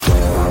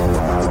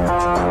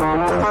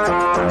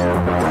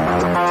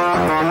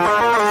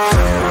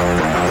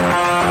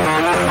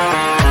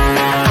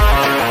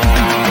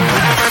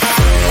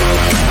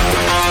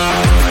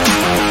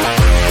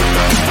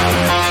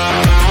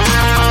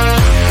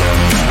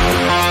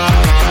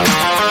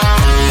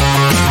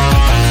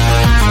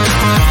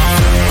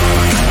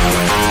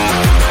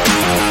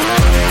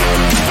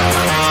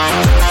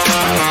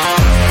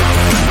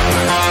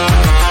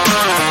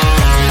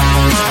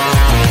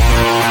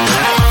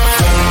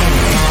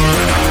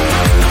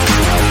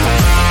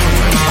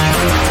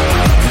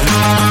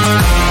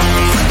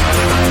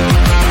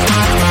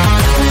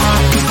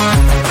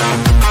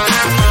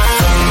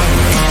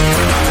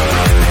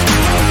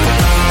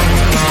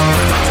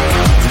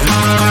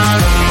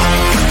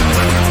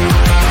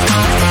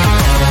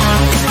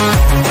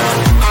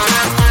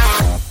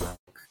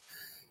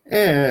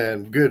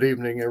Good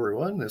evening,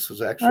 everyone. This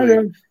is Hi actually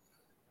there.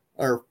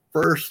 our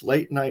first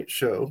late night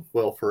show.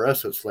 Well, for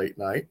us, it's late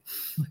night,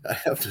 I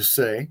have to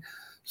say.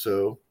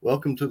 So,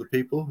 welcome to the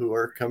people who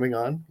are coming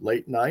on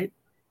late night.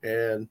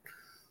 And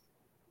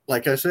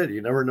like I said,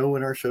 you never know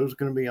when our show's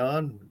going to be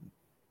on.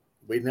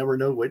 We never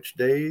know which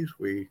days.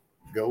 We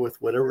go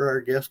with whatever our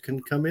guests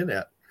can come in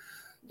at.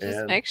 Just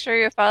And make sure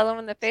you're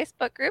following the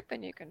Facebook group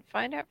and you can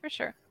find out for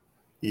sure.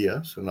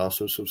 yes, and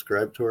also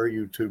subscribe to our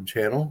YouTube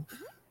channel,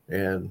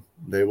 and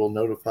they will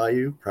notify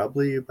you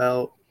probably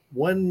about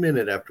 1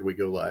 minute after we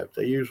go live.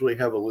 They usually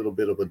have a little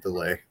bit of a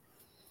delay.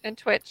 And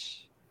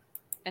Twitch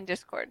and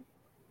Discord.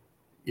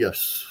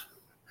 Yes.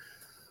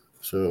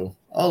 So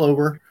all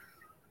over.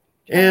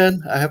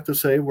 And I have to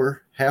say we're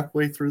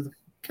halfway through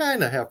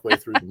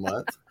the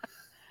month.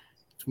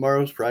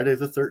 Tomorrow's Friday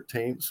the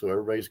 13th, so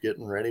everybody's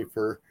getting ready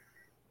for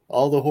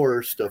all the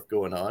horror stuff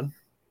going on.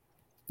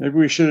 Maybe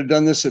we should have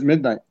done this at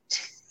midnight.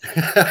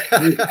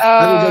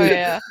 Oh,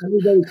 yeah.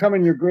 Everybody come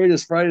in your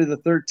greatest Friday the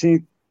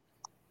 13th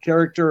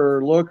character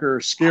or look or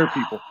scare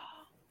people.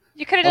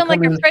 You could have I'll done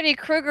like come a in. Freddy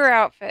Krueger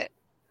outfit.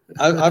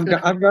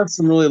 I've got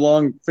some really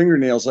long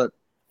fingernails, that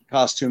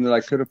costume that I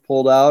could have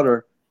pulled out,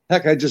 or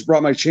heck, I just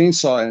brought my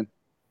chainsaw in.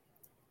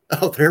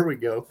 Oh, there we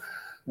go.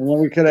 And then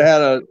we could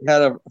have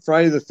had a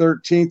Friday the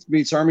 13th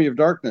meets Army of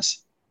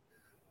Darkness.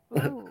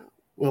 Ooh.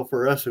 Well,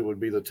 for us, it would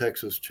be the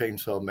Texas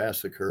Chainsaw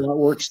Massacre. That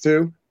works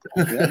too.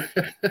 Yeah.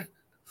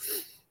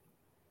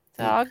 It's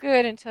all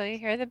good until you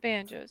hear the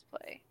banjos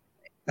play.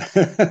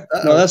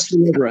 No, that's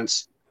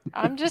Deliverance.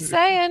 I'm just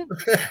saying.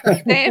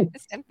 Same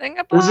thing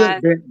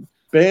applies.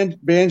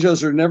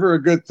 Banjos are never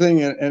a good thing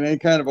in any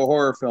kind of a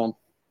horror film.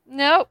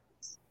 Nope.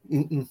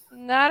 Mm-mm,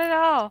 Not at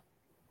all.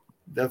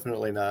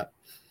 definitely not.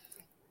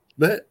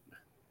 But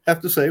I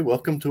have to say,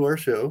 welcome to our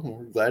show.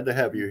 We're glad to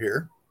have you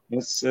here.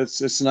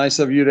 It's nice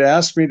of you to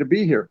ask me to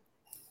be here.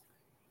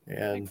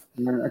 And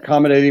You're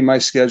accommodating my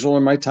schedule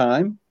and my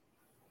time.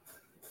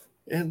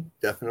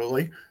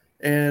 definitely.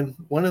 And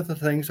one of the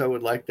things I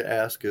would like to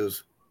ask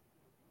is,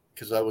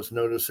 because I was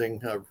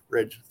noticing, I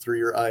read through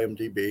your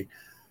IMDb,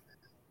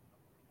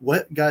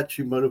 what got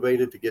you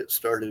motivated to get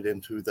started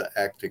into the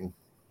acting?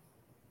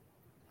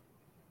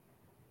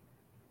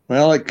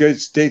 Well, it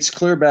dates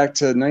clear back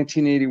to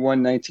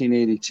 1981,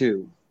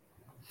 1982.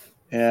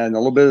 And a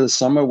little bit of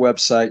this on my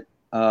website.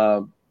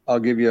 I'll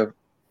give you a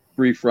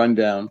brief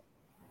rundown.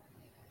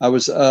 I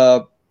was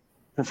a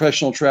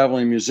professional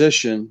traveling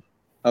musician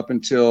up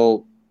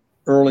until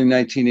early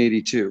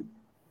 1982.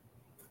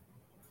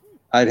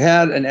 I'd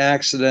had an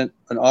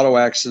auto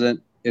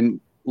accident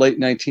in late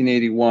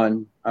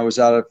 1981. I was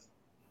out of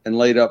and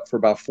laid up for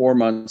about 4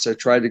 months. I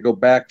tried to go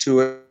back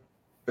to it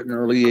in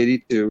early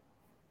 82.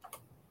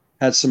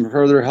 Had some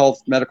further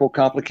health medical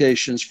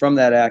complications from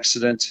that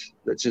accident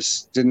that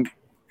just didn't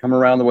come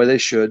around the way they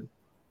should.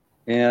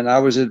 And I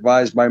was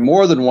advised by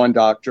more than one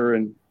doctor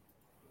and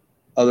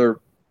other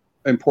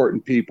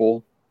important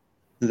people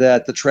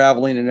that the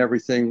traveling and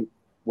everything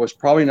was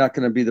probably not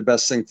going to be the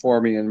best thing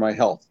for me in my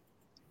health.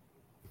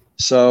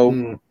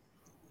 So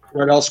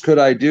what else could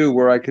I do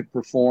where I could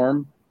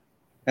perform,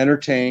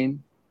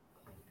 entertain?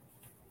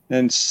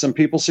 And some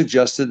people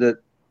suggested that,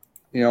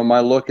 my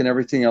look and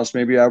everything else,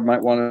 maybe I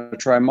might want to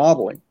try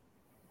modeling,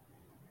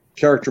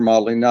 character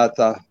modeling, not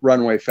the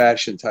runway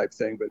fashion type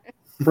thing, but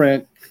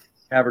print,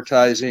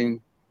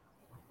 advertising,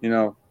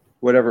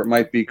 whatever it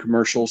might be,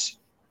 commercials.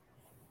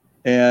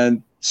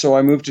 And so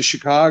I moved to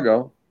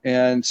Chicago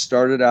and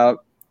started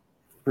out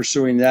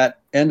pursuing that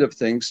end of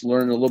things,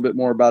 learning a little bit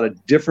more about a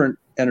different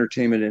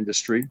entertainment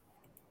industry.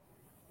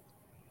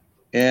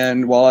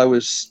 And while I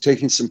was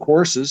taking some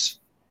courses,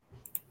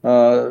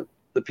 one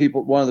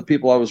of the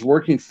people I was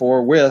working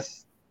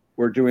with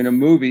were doing a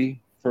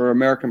movie for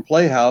American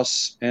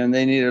Playhouse, and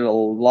they needed a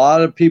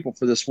lot of people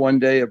for this one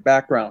day of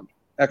background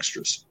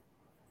extras,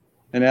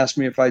 and asked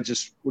me if I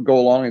just would go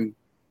along.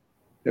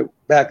 And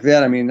back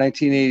then,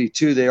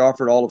 1982, they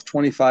offered all of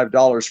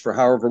 $25 for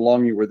however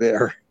long you were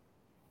there,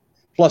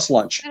 plus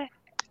lunch.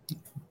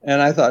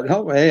 And I thought,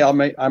 oh, hey,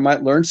 I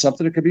might learn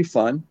something. It could be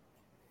fun.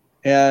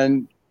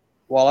 And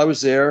while I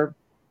was there,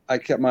 I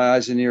kept my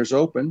eyes and ears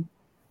open.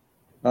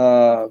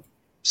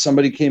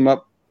 Somebody came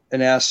up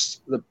and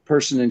asked the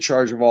person in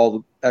charge of all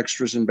the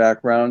extras and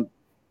background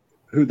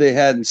who they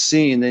hadn't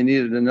seen. They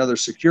needed another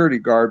security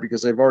guard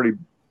because they've already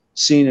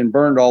seen and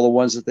burned all the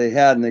ones that they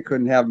had, and they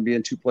couldn't have them be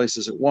in two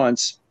places at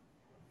once.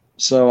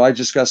 So I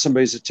just got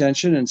somebody's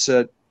attention and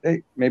said,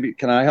 hey, maybe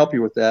can I help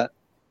you with that?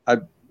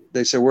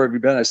 They said, where have you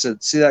been? I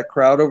said, see that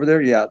crowd over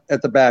there? Yeah,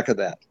 at the back of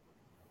that.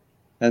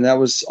 And that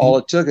was all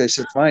it took. They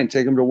said, fine,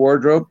 take him to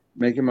wardrobe,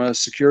 make him a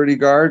security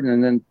guard,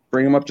 and then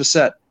bring him up to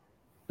set.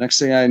 Next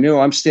thing I knew,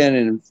 I'm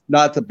standing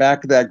not the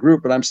back of that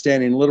group, but I'm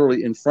standing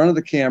literally in front of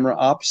the camera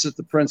opposite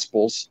the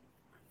principals.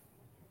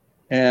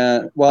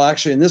 And well,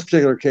 actually, in this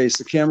particular case,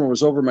 the camera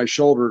was over my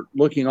shoulder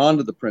looking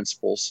onto the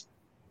principals.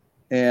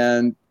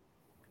 And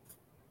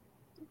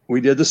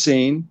we did the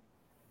scene.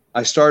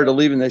 I started to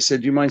leave, and they said,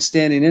 do you mind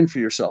standing in for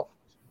yourself?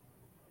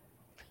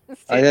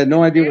 I had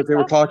no idea what they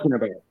were talking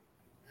about,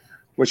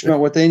 which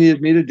meant what they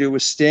needed me to do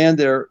was stand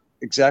there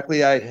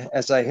exactly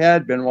as I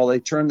had been, while they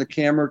turned the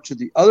camera to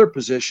the other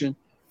position,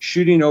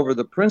 shooting over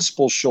the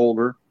principal's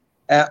shoulder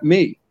at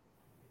me.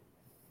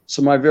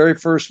 So my very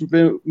first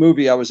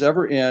movie I was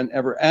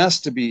ever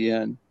asked to be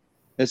in,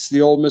 it's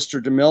the old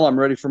Mr. DeMille, I'm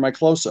Ready for My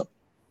Close-Up.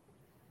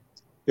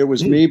 It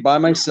was me by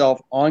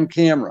myself on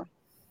camera,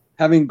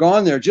 having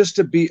gone there just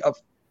to be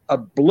a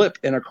blip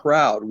in a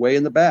crowd way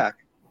in the back.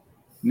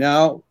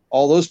 Now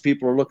all those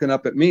people are looking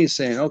up at me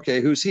saying,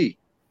 okay, who's he?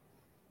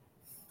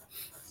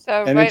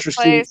 So And right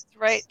place,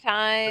 right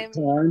time.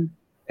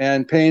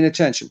 And paying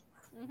attention.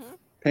 Mm-hmm.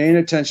 Paying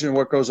attention to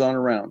what goes on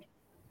around.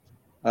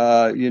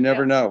 You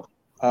never know.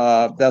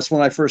 That's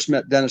when I first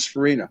met Dennis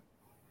Farina.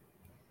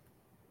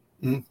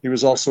 He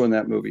was also in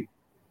that movie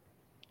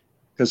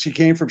because he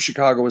came from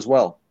Chicago as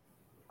well.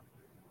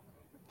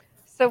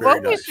 So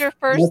what was your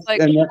first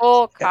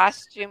full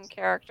costume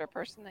character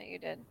person that you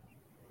did?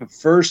 The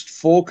first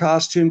full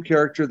costume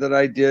character that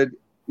I did,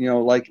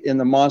 like in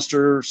the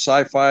monster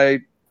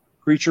sci-fi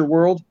creature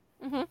world.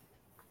 Mm-hmm.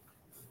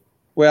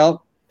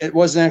 Well, it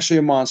wasn't actually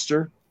a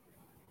monster.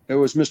 It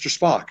was Mr.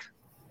 Spock.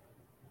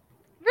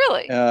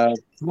 Really?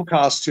 Full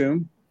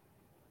costume.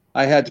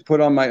 I had to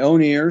put on my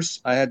own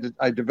ears. I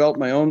developed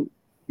my own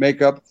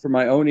makeup for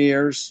my own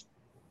ears,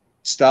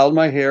 styled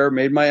my hair,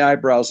 made my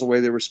eyebrows the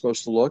way they were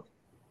supposed to look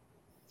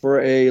for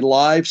a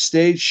live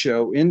stage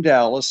show in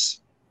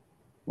Dallas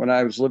when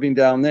I was living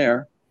down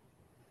there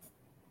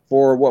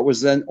for what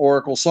was then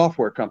Oracle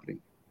Software Company.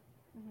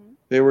 Mm-hmm.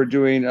 They were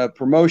doing a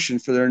promotion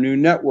for their new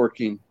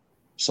networking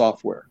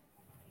software.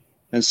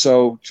 And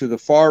so to the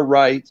far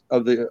right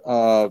of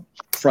the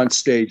front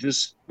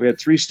stages, we had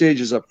 3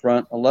 stages up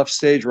front, a left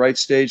stage, right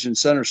stage, and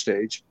center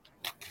stage.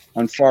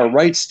 On far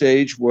right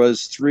stage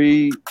was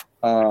 3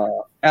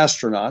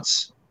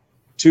 astronauts,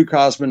 2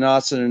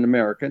 cosmonauts and an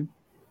American.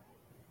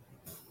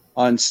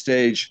 On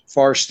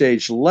far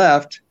stage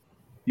left,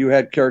 you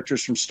had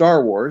characters from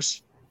Star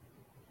Wars.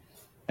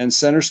 And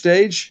center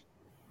stage,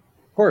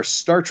 of course,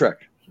 Star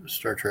Trek.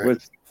 Star Trek.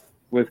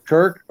 With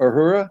Kirk,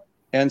 Uhura,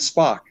 and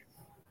Spock.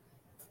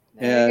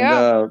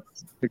 And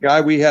the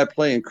guy we had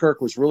playing Kirk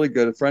was really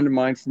good. A friend of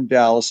mine from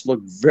Dallas,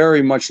 looked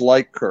very much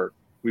like Kirk.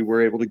 We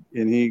were able to,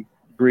 and he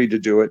agreed to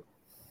do it.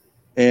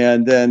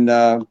 And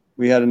then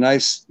we had a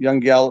nice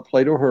young gal that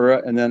played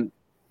Uhura, and then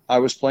I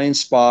was playing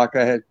Spock.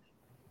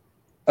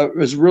 It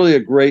was really a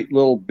great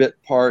little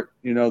bit part,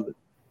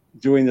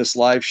 doing this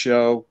live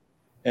show.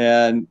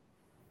 And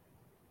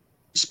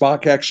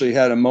Spock actually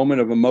had a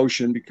moment of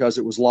emotion because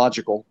it was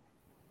logical.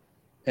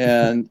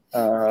 And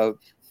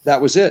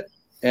that was it.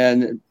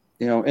 And,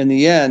 in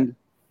the end,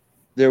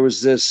 there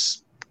was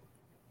this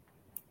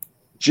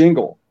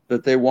jingle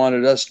that they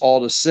wanted us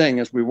all to sing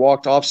as we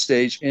walked off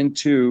stage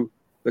into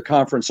the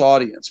conference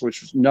audience,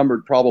 which was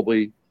numbered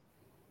probably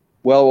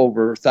well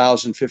over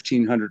 1,000,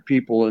 1,500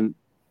 people, and,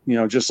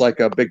 just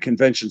like a big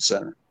convention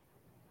center.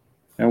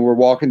 And we're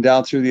walking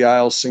down through the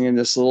aisles singing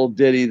this little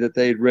ditty that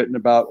they'd written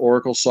about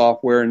Oracle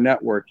software and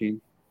networking.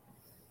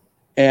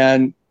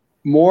 And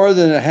more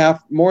than a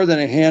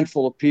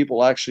handful of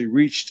people actually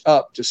reached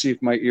up to see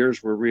if my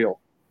ears were real.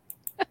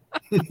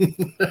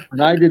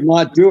 And I did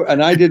not do it.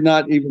 And I did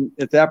not even,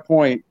 at that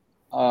point,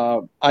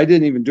 I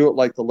didn't even do it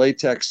like the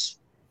latex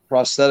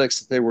prosthetics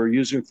that they were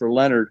using for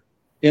Leonard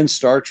in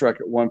Star Trek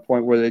at one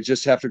point, where they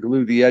just have to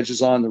glue the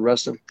edges on the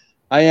rest of it.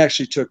 I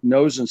actually took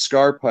nose and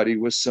scar putty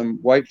with some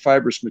white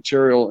fibrous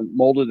material and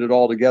molded it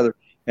all together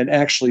and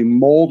actually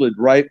molded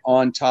right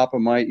on top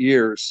of my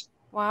ears.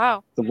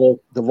 Wow. The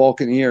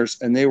Vulcan ears,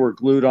 and they were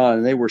glued on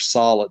and they were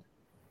solid.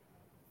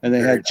 And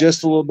they had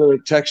just a little bit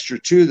of texture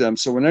to them.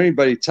 So when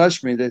anybody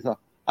touched me, they thought,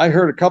 I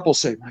heard a couple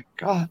say, my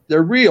God,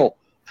 they're real.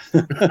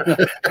 I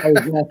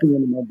was laughing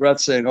under my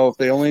breath saying, oh, if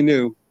they only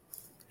knew.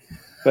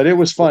 But it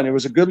was fun. It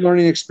was a good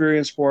learning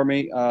experience for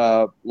me.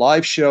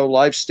 Live show,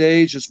 live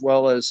stage, as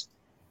well as,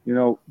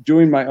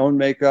 doing my own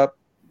makeup,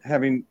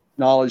 having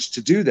knowledge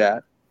to do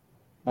that.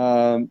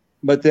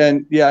 But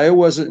then, it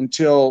wasn't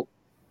until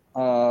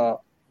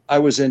I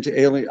was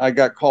into I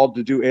got called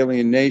to do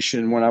Alien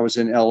Nation when I was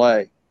in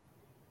LA,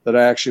 that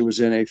I actually was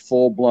in a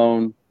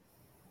full-blown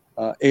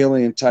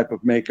alien type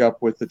of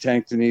makeup with the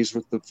tank knees,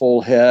 with the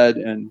full head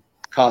and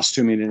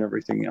costuming and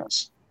everything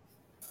else.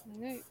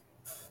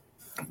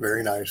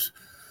 Very nice.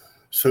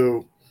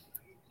 So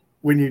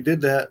when you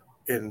did that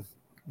and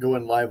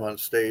going live on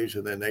stage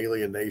and then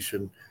Alien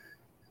Nation,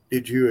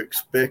 did you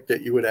expect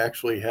that you would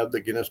actually have the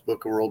Guinness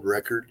Book of World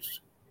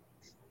Records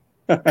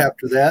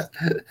after that?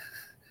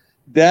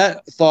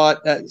 That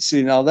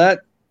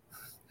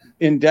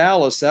in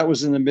Dallas, that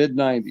was in the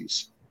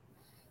mid-90s,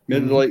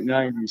 mid to late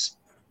 90s.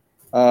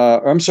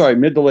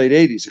 Mid to late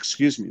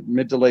 80s,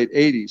 mid to late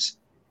 80s.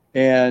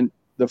 And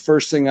the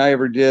first thing I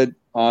ever did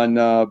on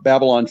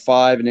Babylon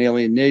 5 and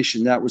Alien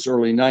Nation, that was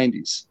early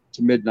 90s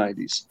to mid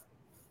 90s.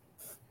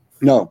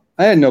 No,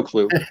 I had no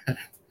clue.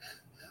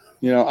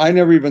 I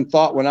never even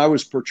thought when I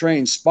was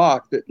portraying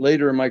Spock that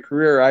later in my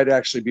career, I'd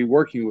actually be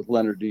working with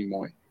Leonard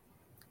Nimoy.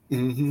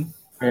 Mm-hmm.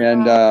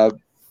 And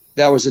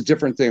that was a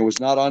different thing. It was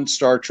not on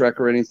Star Trek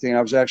or anything.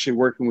 I was actually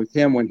working with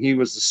him when he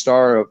was the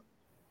star of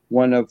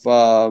one of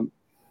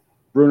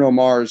Bruno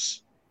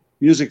Mars'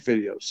 music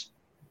videos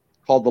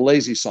called The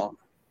Lazy Song.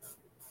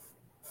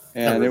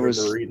 And I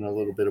remember reading a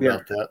little bit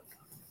about that.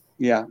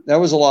 Yeah, that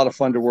was a lot of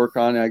fun to work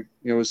on.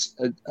 It was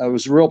a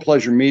real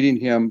pleasure meeting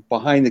him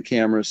behind the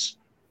cameras,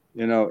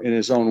 in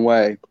his own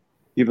way,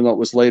 even though it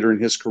was later in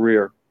his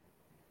career.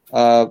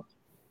 But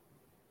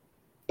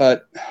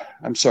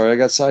I'm sorry, I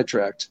got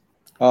sidetracked.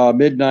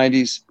 Mid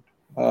 90s.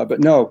 But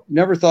no,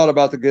 never thought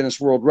about the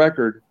Guinness World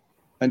Record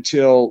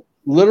until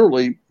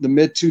literally the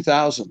mid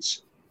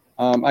 2000s.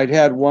 I'd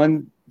had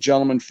one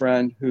gentleman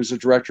friend who's a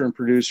director and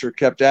producer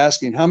kept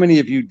asking, how many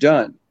have you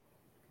done?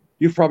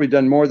 You've probably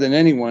done more than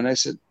anyone. I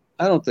said,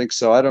 I don't think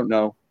so. I don't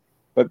know.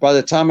 But by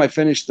the time I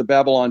finished the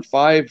Babylon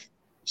 5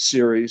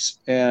 series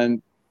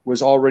and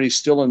was already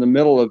still in the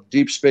middle of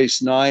Deep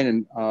Space Nine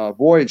and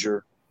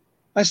Voyager,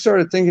 I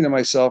started thinking to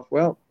myself,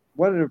 well,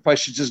 what if I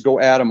should just go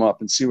add them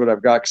up and see what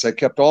I've got? Because I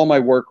kept all my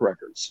work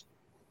records.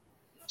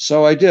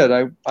 So I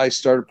did. I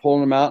started pulling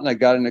them out, and I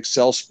got an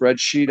Excel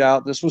spreadsheet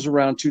out. This was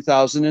around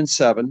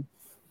 2007.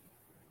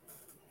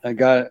 I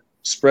got a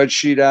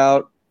spreadsheet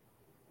out,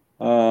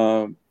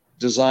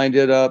 designed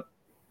it up,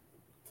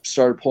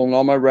 started pulling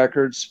all my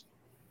records,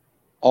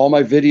 all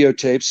my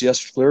videotapes.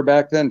 Yes, clear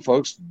back then,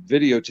 folks,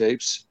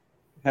 videotapes.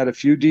 Had a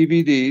few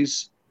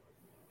DVDs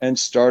and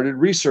started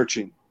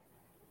researching.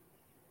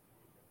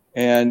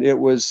 And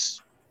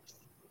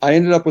I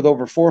ended up with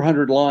over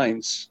 400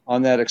 lines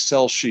on that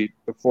Excel sheet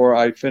before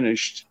I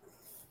finished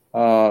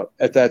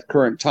at that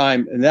current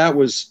time. And that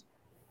was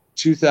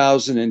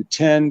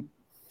 2010,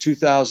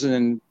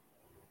 2000,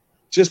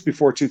 just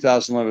before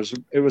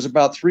 2011. It was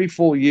about 3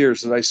 full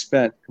years that I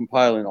spent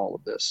compiling all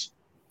of this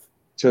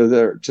to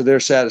their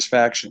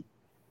satisfaction.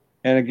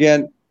 And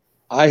again,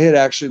 I had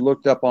actually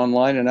looked up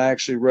online, and I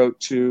actually wrote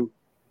to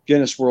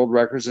Guinness World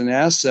Records and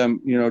asked them,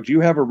 do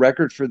you have a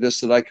record for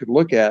this that I could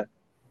look at?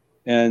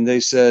 And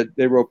they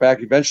wrote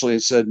back eventually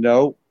and said,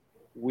 no,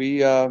 we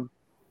don't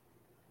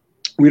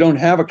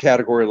have a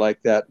category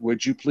like that.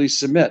 Would you please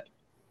submit?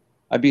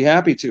 I'd be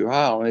happy to.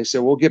 How? And they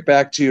said, we'll get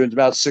back to you in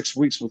about 6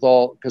 weeks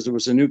because it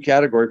was a new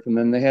category from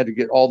them. They had to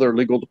get all their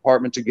legal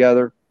department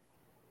together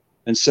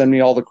and send me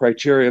all the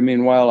criteria.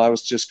 Meanwhile, I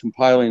was just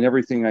compiling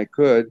everything I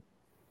could,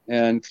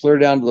 and clear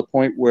down to the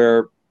point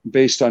where,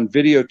 based on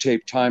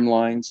videotape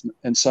timelines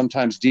and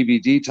sometimes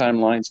DVD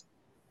timelines,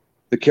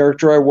 the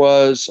character I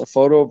was, a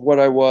photo of what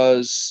I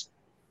was,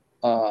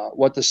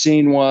 what the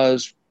scene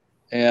was,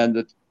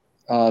 and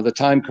the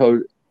time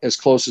code as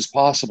close as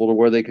possible to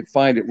where they could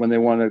find it when they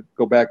want to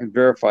go back and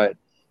verify it.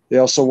 They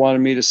also wanted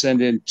me to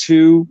send in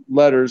 2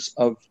 letters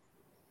of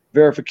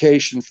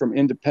verification from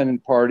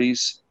independent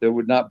parties that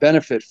would not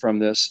benefit from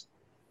this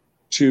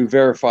to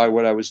verify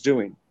what I was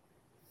doing,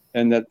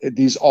 and that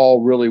these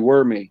all really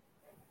were me.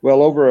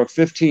 Well, over a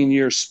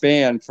 15-year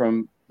span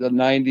from the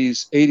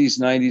 90s, 80s,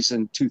 90s,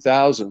 and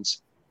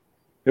 2000s,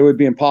 it would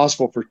be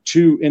impossible for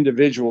 2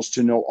 individuals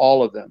to know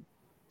all of them.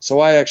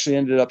 So I actually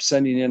ended up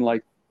sending in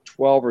like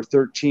 12 or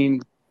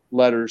 13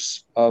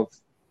 letters of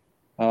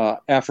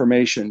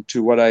affirmation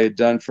to what I had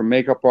done, from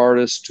makeup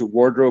artists to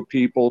wardrobe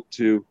people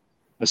to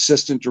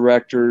assistant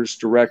directors,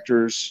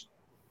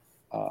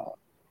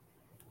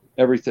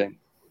 everything.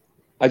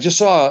 I just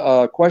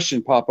saw a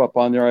question pop up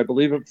on there. I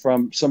believe it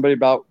from somebody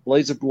about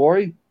Blades of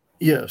Glory.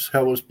 Yes.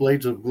 How was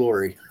Blades of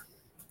Glory?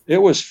 It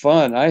was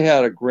fun. I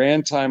had a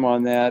grand time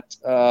on that.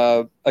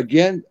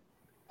 Again,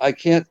 I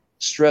can't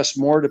stress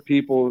more to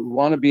people who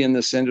want to be in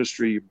this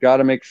industry. You've got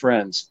to make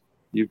friends.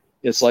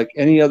 It's like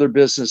any other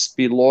business.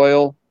 Be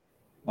loyal.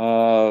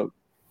 They're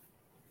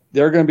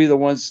going to be the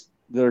ones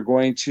that are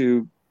going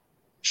to,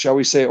 shall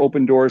we say,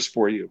 open doors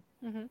for you.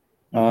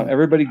 Mm-hmm.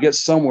 Everybody gets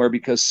somewhere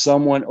because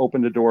someone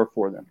opened a door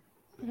for them.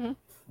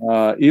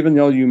 Mm-hmm. Even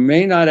though you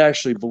may not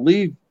actually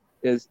believe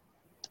it's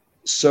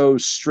so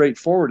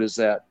straightforward as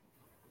that.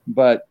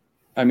 But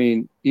I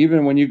mean,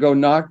 even when you go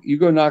knock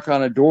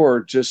on a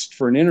door just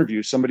for an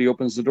interview, somebody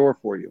opens the door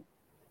for you.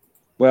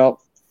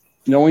 Well,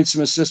 knowing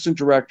some assistant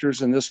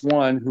directors, and this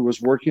one who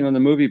was working on the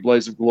movie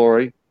Blades of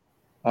Glory,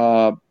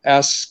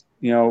 asked,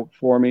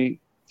 for me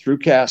through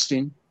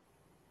casting.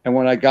 And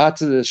when I got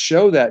to the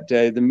show that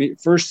day, the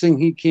first thing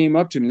he came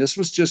up to me, this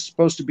was just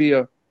supposed to be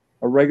a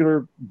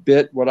regular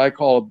bit, what I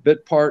call a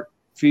bit part,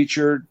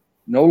 featured,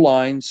 no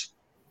lines,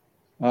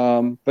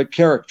 but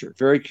character,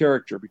 very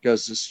character,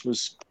 because this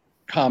was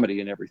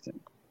comedy and everything.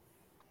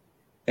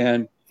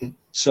 And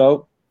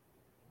so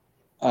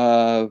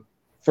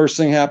first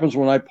thing happens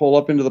when I pull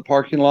up into the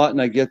parking lot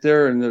and I get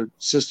there, and the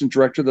assistant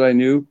director that I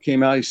knew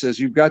came out. He says,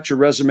 "You've got your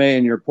resume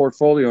and your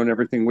portfolio and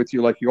everything with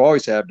you like you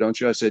always have, don't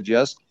you?" I said,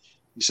 "Yes."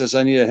 He says,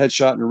 "I need a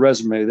headshot and a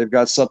resume. They've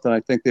got something I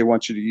think they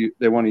want to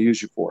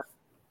use you for."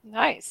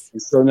 Nice.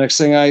 And so next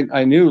thing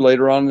I knew,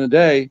 later on in the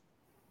day,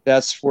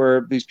 that's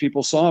where these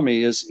people saw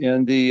me, is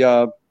in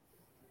the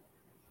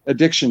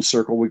addiction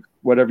circle,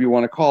 whatever you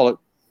want to call it,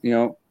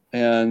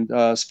 and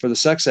for the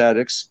sex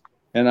addicts.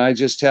 And I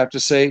just have to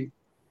say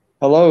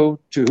hello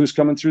to who's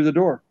coming through the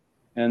door.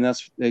 And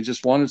they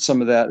just wanted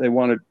some of that. They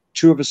wanted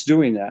 2 of us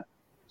doing that.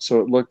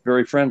 So it looked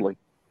very friendly.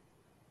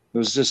 It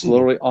was just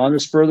literally on the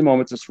spur of the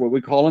moment. That's what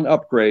we call an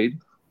upgrade.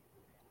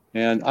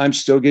 And I'm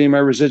still getting my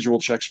residual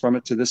checks from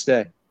it to this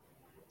day.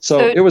 So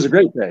it was a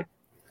great day.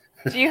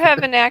 Do you have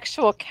an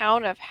actual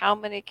count of how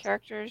many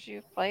characters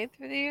you've played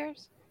through the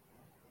years?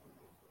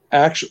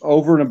 Actually,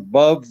 over and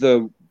above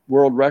the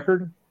world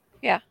record?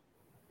 Yeah.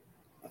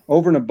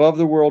 Over and above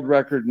the world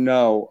record,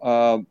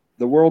 no.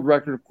 The world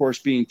record, of course,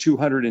 being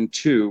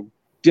 202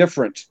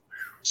 different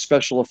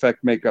special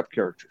effect makeup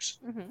characters.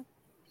 Mm-hmm.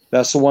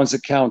 That's the ones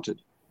that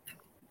counted.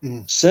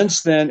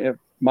 Since then,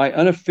 my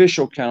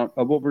unofficial count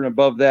of over and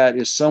above that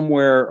is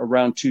somewhere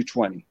around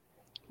 220.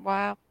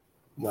 Wow.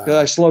 Because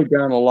I slowed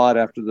down a lot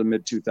after the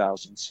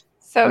mid-2000s.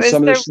 So and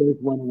some of the shows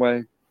went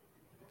away.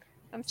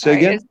 I'm sorry. Say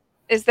again?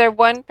 Is there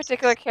one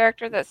particular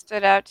character that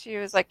stood out to you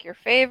as like your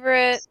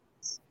favorite?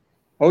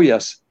 Oh,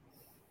 yes.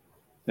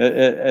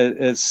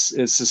 It's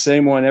the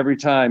same one every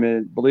time.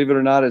 And believe it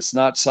or not, it's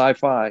not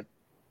sci-fi.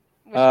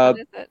 Which one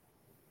is it?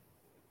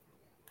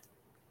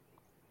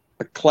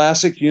 A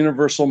classic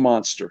Universal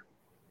monster.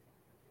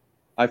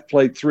 I've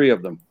played 3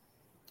 of them.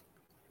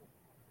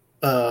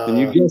 Can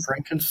you guess?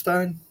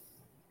 Frankenstein?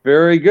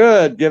 Very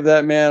good. Give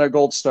that man a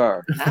gold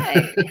star.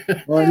 Nice.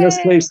 Well, in this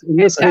case,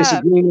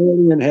 a green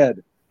alien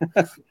head.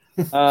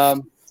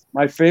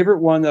 My favorite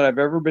one that I've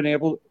ever been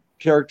able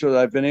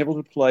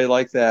to play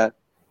like that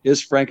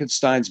is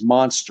Frankenstein's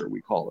monster.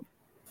 We call him.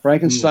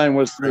 Frankenstein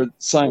was the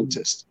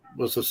scientist.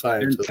 Was the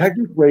scientist. And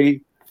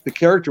technically, the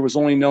character was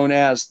only known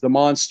as the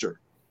monster.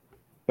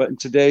 But in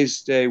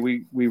today's day,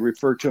 we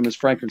refer to him as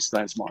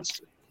Frankenstein's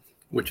monster.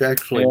 Which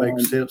actually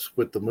makes sense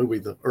with the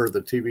movie or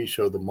the TV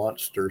show, The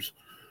Monsters.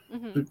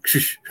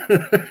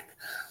 Mm-hmm.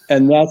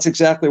 And that's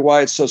exactly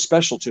why it's so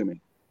special to me.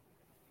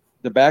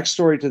 The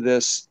backstory to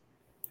this,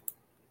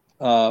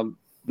 the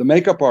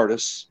makeup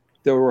artists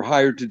that were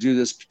hired to do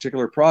this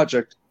particular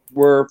project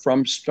were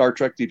from Star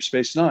Trek Deep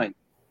Space Nine.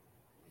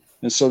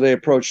 And so they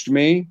approached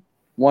me,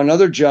 one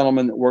other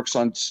gentleman that worked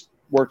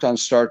on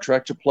Star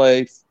Trek to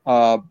play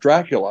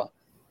Dracula.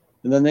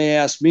 And then they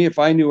asked me if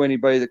I knew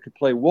anybody that could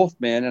play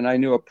Wolfman, and I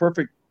knew a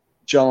perfect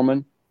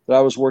gentleman that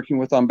I was working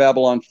with on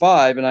Babylon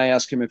 5, and I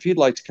asked him if he'd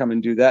like to come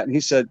and do that, and he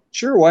said,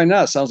 sure, why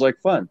not? Sounds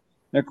like fun.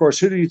 And, of course,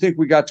 who do you think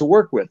we got to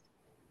work with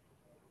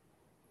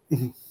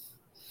in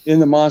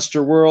the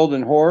monster world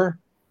and horror?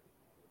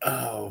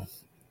 Oh,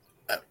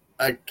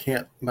 I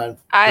can't.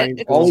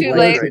 It's too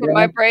late for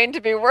my brain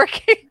to be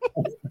working.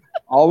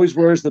 Always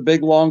wears the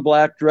big, long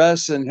black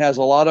dress and has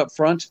a lot up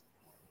front.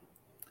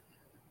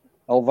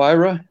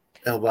 Elvira.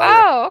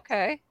 Oh,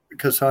 okay.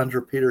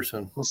 Cassandra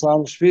Peterson.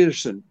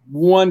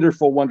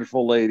 Wonderful,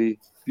 wonderful lady.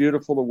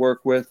 Beautiful to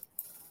work with.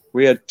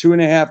 We had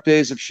 2.5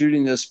 days of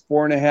shooting this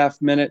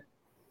 4.5-minute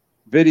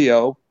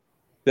video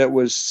that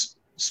was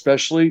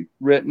specially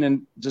written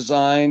and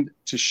designed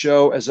to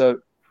show as a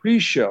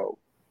pre-show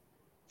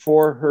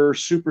for her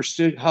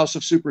House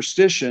of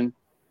Superstition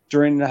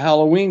during the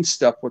Halloween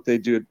stuff, what they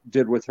did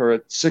with her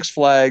at Six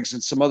Flags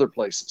and some other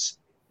places.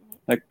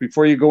 Like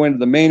before you go into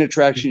the main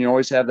attraction, you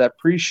always have that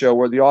pre-show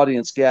where the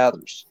audience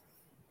gathers.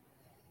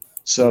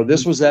 So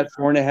this was that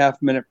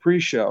 4.5-minute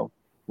pre-show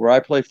where I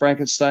play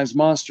Frankenstein's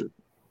monster.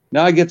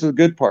 Now I get to the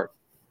good part.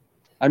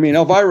 I mean,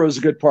 Elvira is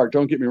a good part.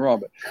 Don't get me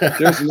wrong, but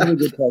there's another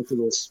good part to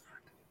this.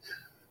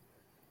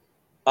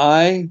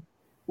 I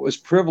was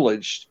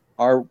privileged.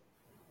 Our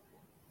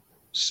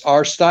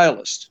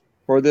stylist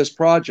for this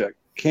project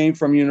came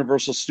from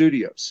Universal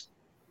Studios.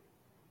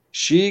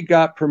 She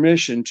got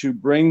permission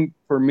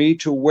for me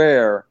to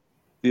wear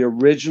the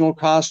original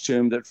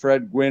costume that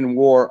Fred Gwynne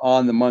wore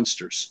on the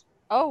Munsters.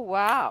 Oh,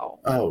 wow.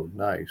 Oh,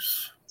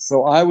 nice.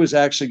 So I was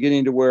actually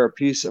getting to wear a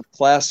piece of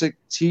classic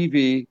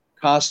TV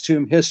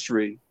costume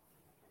history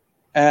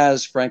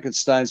as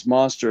Frankenstein's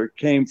monster.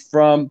 Came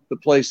from the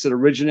place that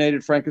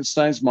originated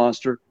Frankenstein's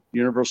monster,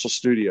 Universal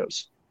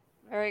Studios.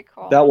 Very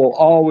cool. That will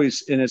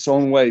always, in its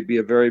own way, be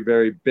a very,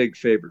 very big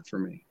favorite for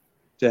me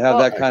to have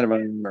that kind of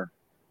an honor.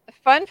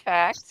 Fun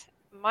fact,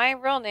 my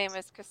real name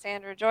is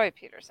Cassandra Joy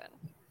Peterson.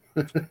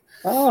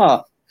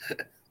 How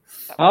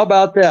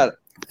about that?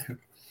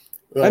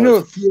 I knew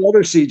a few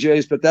other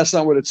CJs, but that's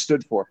not what it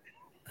stood for.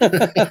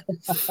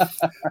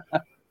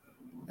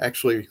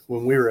 Actually,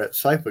 when we were at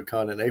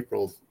CypherCon in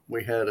April,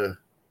 we had a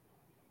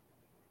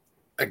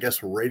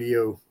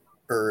radio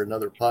or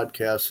another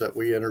podcast that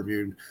we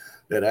interviewed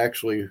that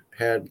actually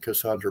had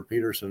Cassandra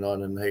Peterson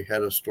on, and they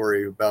had a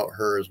story about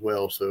her as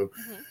well. So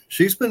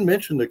she's been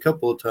mentioned a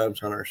couple of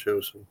times on our show,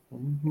 so we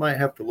might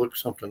have to look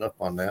something up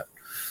on that.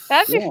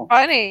 That'd be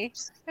funny.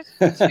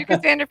 Two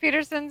Cassandra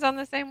Petersons on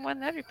the same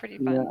one. That'd be pretty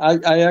fun. Yeah,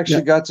 I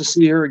actually got to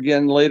see her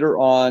again later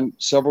on,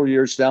 several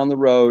years down the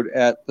road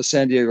at the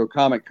San Diego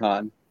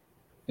Comic-Con.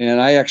 And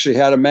I actually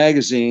had a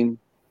magazine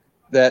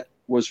that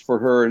was for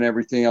her and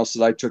everything else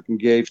that I took and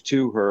gave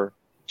to her.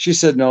 She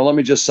said, no, let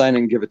me just sign it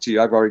and give it to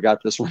you. I've already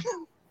got this one.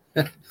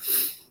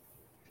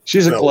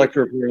 She's a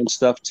collector of her own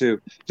stuff, too.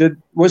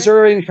 Was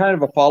there any kind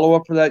of a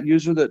follow-up for that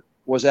user that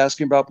was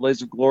asking about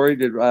Blades of Glory?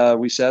 Did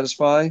we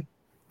satisfy?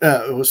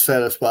 It was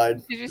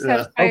satisfied. Did you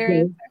satisfy your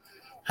answer?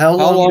 How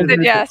long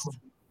did it yes.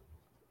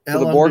 For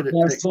the board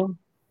cast one?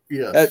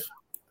 Yes.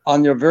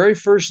 on your very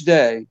first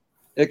day,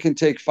 it can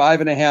take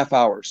 5.5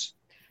 hours.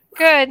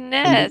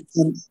 Goodness.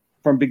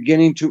 From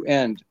beginning to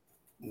end.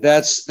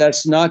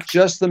 That's not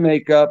just the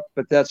makeup,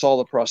 but that's all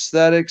the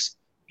prosthetics,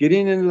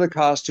 getting into the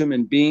costume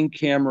and being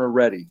camera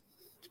ready.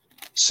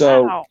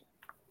 So Wow.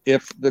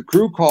 if the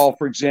crew call,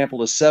 for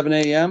example, is 7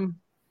 a.m.,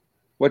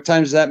 what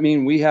time does that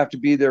mean we have to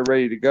be there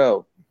ready to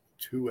go?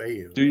 2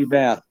 a.m. Do your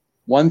math.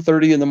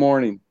 1:30 in the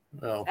morning.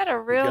 Oh, At a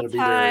real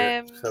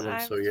time. 7,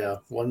 so yeah,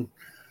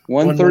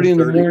 1:30 in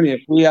the morning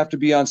if we have to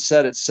be on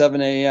set at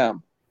 7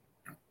 a.m.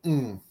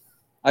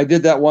 I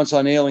did that once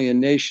on Alien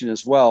Nation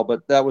as well,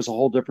 but that was a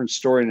whole different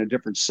story and a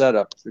different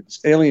setup.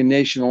 Alien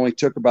Nation only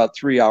took about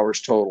 3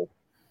 hours total.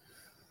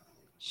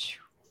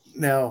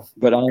 Now,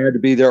 but I had to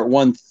be there at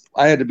 1.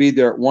 I had to be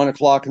there at 1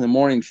 o'clock in the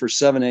morning for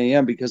 7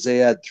 a.m. because they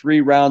had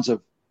 3 rounds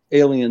of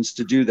aliens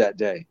to do that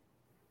day.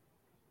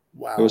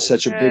 Wow, it was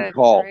such a big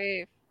call.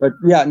 Grief. But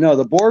yeah, no,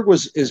 the Borg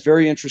is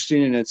very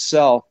interesting in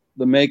itself.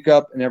 The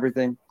makeup and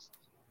everything.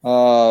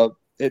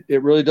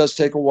 It really does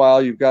take a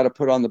while. You've got to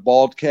put on the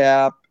bald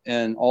cap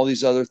and all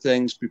these other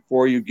things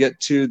before you get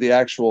to the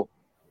actual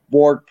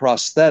Borg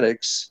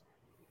prosthetics.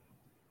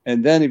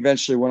 And then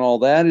eventually when all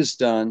that is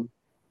done,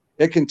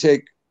 it can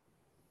take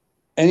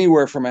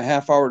anywhere from a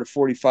half hour to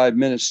 45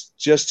 minutes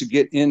just to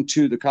get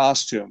into the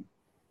costume,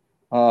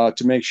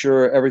 to make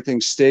sure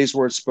everything stays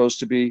where it's supposed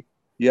to be.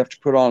 You have to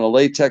put on a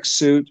latex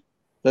suit,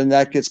 then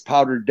that gets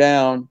powdered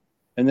down,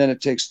 and then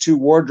it takes 2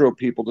 wardrobe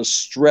people to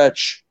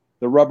stretch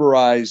the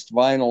rubberized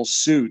vinyl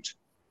suit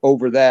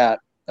over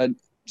that, and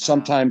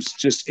sometimes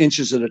just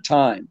inches at a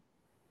time,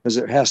 because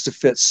it has to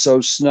fit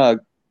so snug.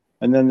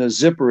 And then the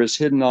zipper is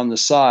hidden on the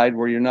side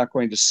where you're not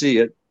going to see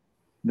it.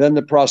 Then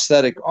the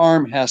prosthetic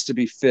arm has to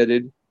be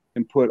fitted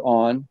and put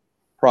on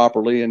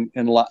properly and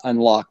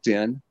locked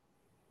in.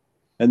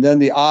 And then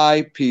the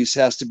eye piece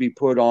has to be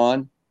put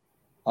on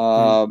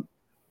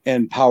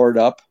and powered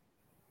up.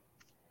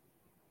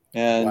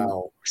 And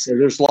so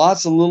there's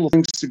lots of little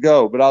things to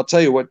go. But I'll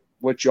tell you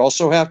what you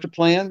also have to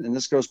plan, and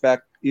this goes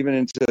back even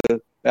into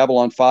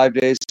Babylon 5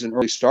 days and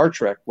early Star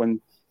Trek, when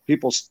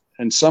people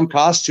in some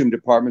costume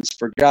departments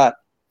forgot,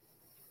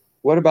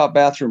 what about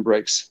bathroom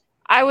breaks?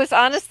 I was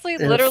honestly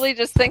literally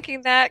just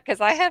thinking that,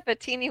 because I have a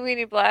teeny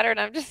weeny bladder, and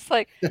I'm just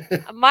like,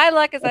 my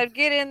luck is I'd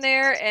get in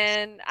there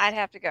and I'd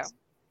have to go.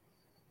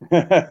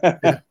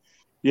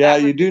 Yeah,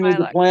 you do need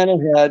to plan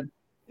ahead,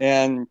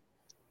 and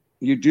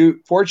you do,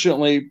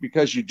 fortunately,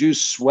 because you do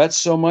sweat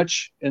so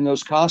much in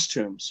those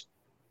costumes,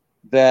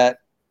 that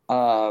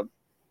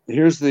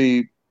here's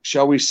the,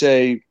 shall we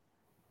say,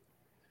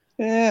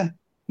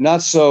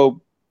 not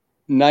so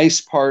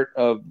nice part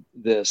of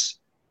this.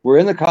 We're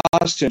in the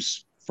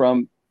costumes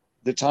from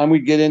the time we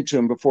get into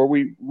them before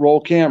we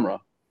roll camera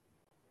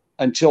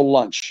until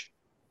lunch.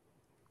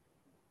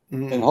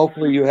 And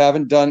hopefully you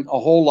haven't done a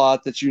whole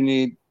lot that you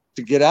need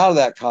to get out of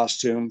that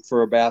costume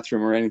for a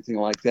bathroom or anything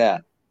like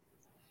that.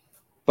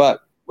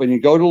 But when you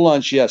go to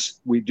lunch, yes,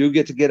 we do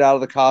get to get out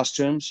of the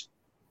costumes.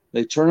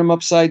 They turn them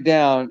upside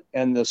down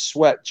and the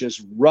sweat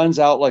just runs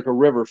out like a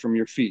river from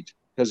your feet,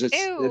 because the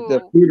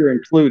feet are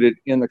included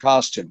in the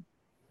costume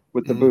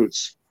with the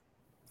boots.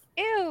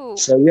 Ew.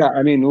 So yeah,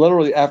 I mean,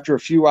 literally after a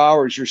few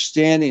hours, you're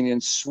standing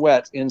in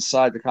sweat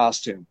inside the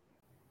costume.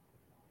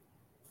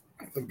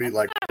 It'd be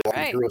like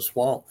walking through a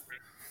swamp.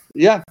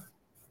 Yeah.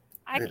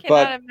 I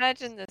cannot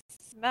imagine the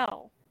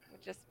smell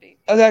would just be.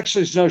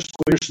 Actually,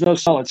 there's no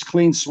smell. It's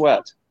clean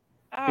sweat.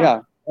 Oh.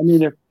 Yeah. I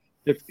mean,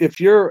 if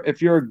you're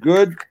a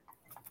good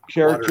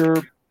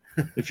character,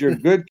 if you're a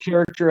good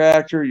character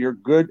actor, you're a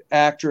good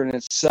actor in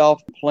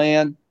itself,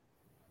 plan,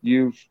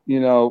 you've,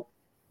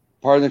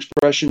 pardon the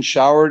expression,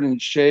 showered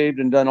and shaved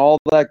and done all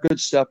that good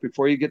stuff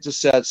before you get to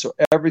set, so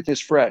everything's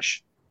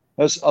fresh.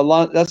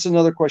 That's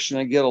another question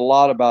I get a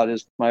lot about,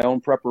 is my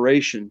own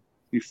preparation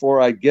before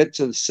I get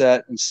to the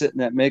set and sit in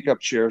that makeup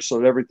chair so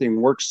that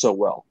everything works so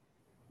well.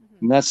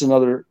 And that's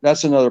another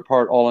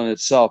part all in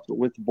itself. But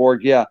with the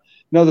Borg,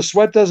 no, the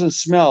sweat doesn't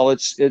smell.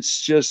 It's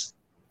just,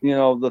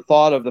 the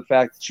thought of the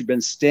fact that you've been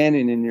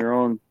standing in your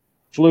own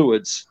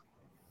fluids,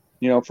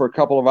 for a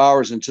couple of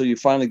hours until you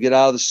finally get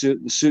out of the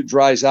suit. The suit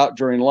dries out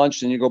during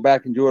lunch, and you go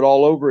back and do it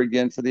all over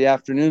again for the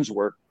afternoon's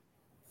work.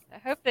 I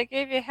hope they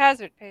gave you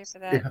hazard pay for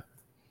that. Yeah.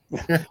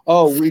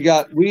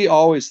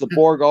 The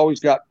Borg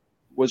always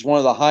was one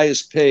of the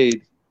highest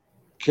paid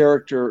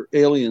character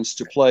aliens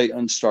to play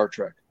on Star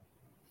Trek.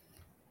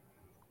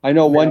 I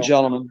know one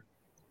gentleman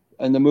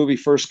in the movie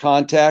First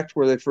Contact,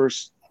 where they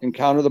first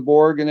encounter the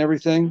Borg and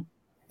everything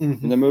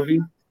in the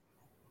movie.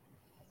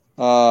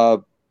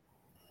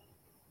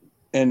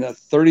 And a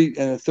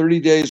 30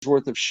 days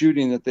worth of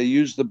shooting that they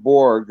used the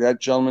Borg,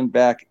 that gentleman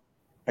back,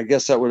 I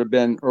guess that would have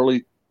been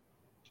early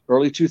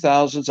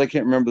 2000s. I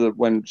can't remember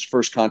when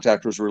First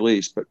Contact was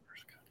released, but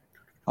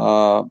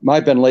might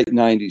have been late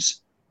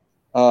 90s.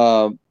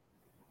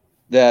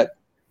 That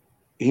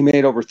he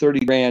made over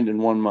 30 grand in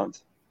 1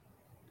 month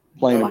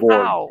playing a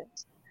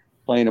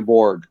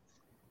Borg.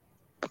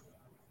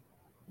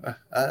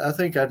 I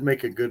think I'd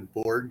make a good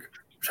Borg.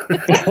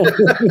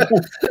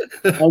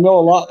 I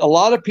know a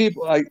lot of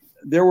people.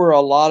 there were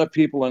a lot of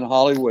people in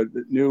Hollywood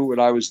that knew what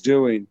I was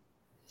doing.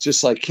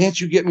 Just like,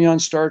 can't you get me on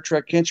Star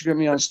Trek? Can't you get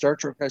me on Star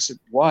Trek? I said,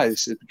 why? They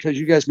said, because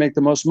you guys make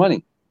the most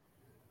money.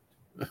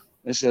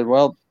 I said,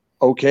 well,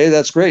 okay,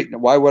 that's great.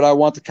 Why would I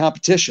want the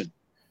competition?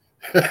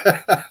 See,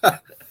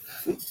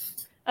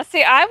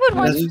 I would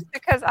want you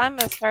because I'm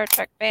a Star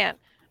Trek fan.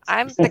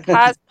 I'm the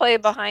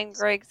cosplay behind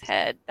Greg's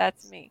head.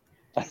 That's me.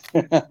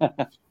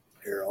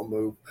 Here, I'll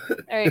move.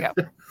 There you go.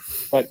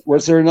 But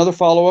was there another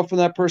follow-up from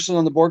that person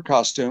on the Borg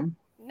costume?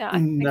 No, I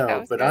think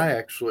that was but good. I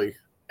actually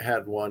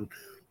had one.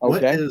 Okay.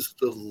 What is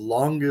the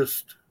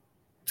longest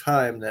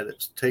time that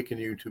it's taken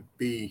you to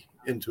be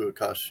into a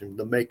costume,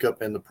 the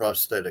makeup and the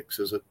prosthetics?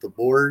 Is it the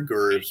Borg,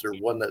 or is there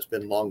one that's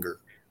been longer?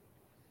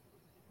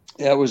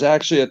 Yeah, it was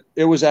actually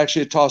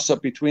a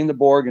toss-up between the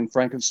Borg and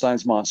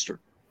Frankenstein's monster,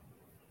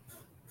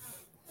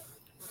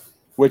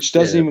 which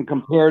doesn't even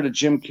compare to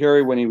Jim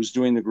Carrey when he was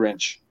doing the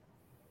Grinch.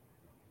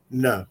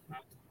 No,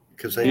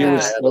 because they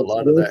Yeah. had a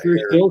lot of that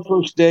hair. Their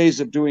first days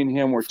of doing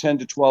him were 10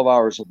 to 12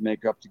 hours of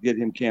makeup to get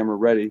him camera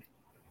ready.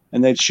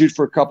 And they'd shoot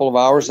for a couple of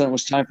hours, and it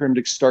was time for him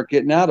to start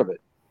getting out of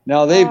it.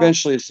 Now, they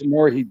eventually, the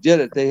more he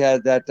did it, they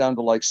had that down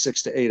to like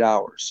 6 to 8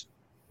 hours,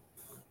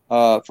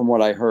 from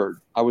what I heard.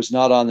 I was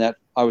not on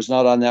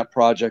that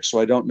project, so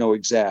I don't know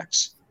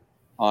exacts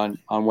on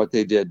what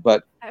they did.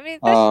 But I mean,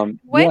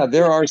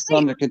 there are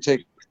some that can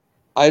take.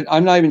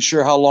 I'm not even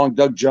sure how long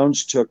Doug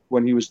Jones took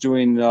when he was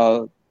doing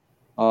what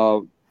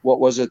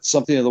was it?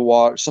 Something of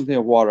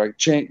water. I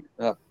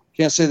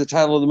can't say the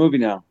title of the movie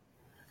now.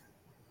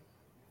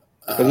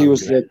 But he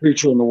was the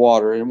creature in the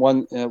water and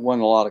won a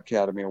lot of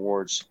Academy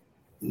Awards.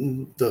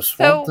 The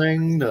Swamp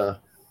Thing.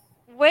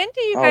 When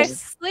do you guys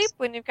sleep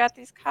when you've got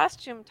these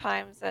costume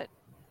times? That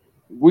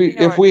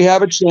if we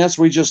have a chance,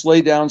 we just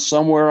lay down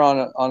somewhere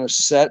on a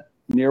set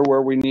near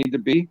where we need to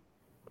be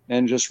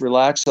and just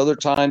relax. Other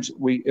times,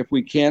 if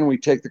we can, we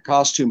take the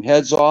costume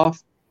heads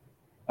off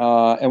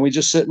and we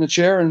just sit in the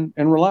chair and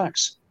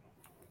relax.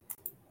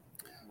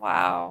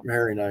 Wow.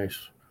 Very nice.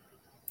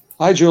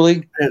 Hi,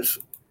 Julie.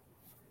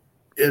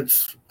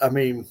 I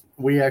mean,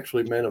 we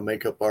actually met a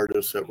makeup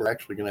artist that we're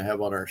actually going to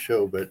have on our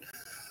show, but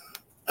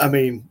I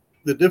mean,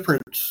 the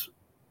difference,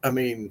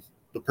 the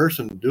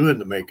person doing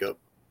the makeup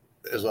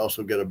is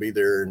also going to be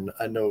there. And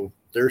I know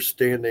they're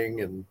standing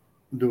and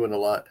doing a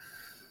lot,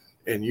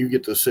 and you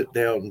get to sit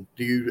down.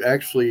 Do you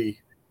actually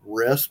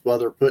rest while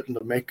they're putting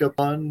the makeup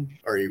on?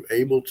 Are you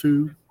able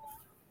to?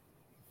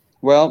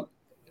 Well,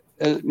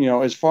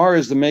 as far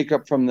as the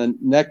makeup from the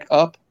neck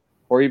up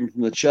or even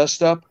from the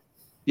chest up,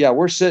 yeah,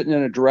 we're sitting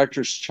in a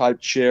director's type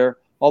chair.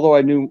 Although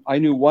I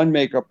knew one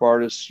makeup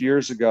artist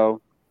years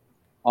ago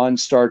on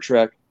Star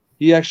Trek.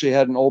 He actually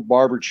had an old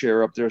barber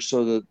chair up there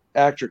so the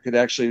actor could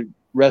actually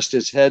rest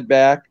his head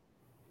back.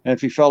 And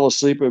if he fell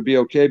asleep, it would be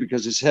okay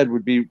because his head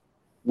would be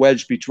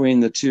wedged between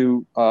the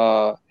two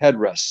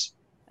headrests.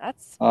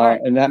 That's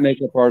smart. And that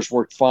makeup artist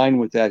worked fine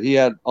with that. He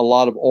had a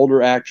lot of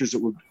older actors that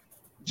would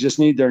just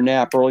need their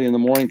nap early in the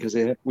morning because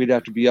we'd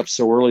have to be up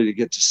so early to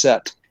get to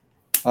set.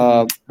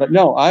 But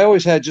no, I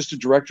always had just a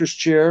director's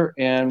chair,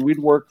 and we'd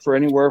work for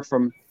anywhere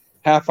from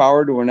half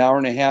hour to an hour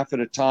and a half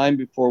at a time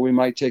before we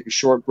might take a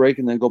short break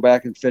and then go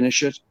back and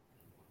finish it.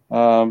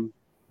 I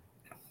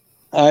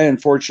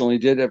unfortunately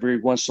did every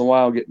once in a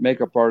while get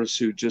makeup artists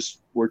who just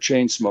were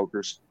chain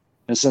smokers.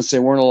 And since they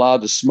weren't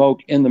allowed to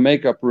smoke in the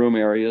makeup room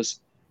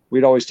areas,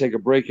 we'd always take a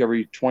break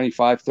every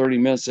 25, 30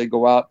 minutes. They'd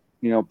go out,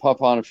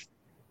 puff on a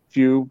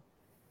few,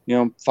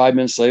 5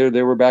 minutes later,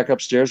 they were back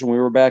upstairs and we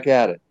were back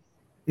at it.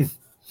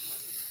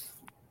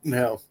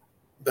 Now,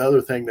 the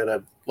other thing that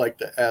I'd like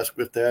to ask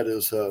with that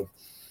is,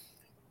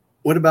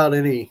 what about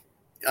I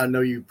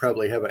know you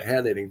probably haven't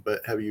had any,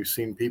 but have you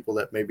seen people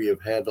that maybe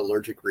have had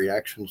allergic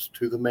reactions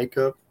to the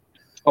makeup?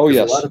 Oh,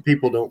 yes. A lot of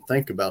people don't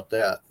think about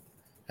that.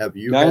 Have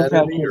you had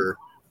any?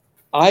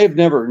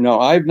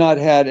 I've not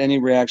had any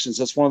reactions.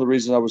 That's one of the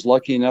reasons I was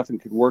lucky enough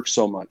and could work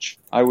so much.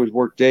 I would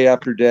work day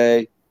after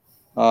day.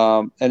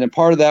 And then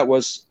part of that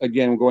was,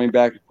 again, going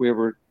back, if we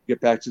ever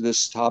get back to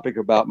this topic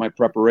about my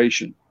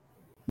preparation.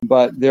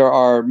 But there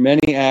are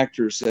many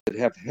actors that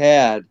have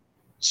had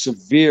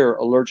severe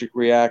allergic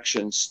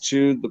reactions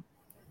to the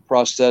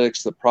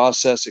prosthetics, the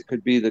process. It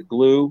could be the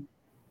glue.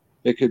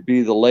 It could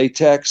be the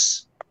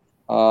latex.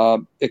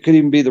 It could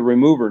even be the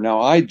remover.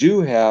 Now, I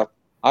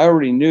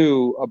already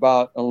knew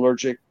about an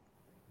allergic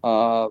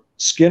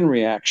skin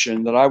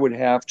reaction that I would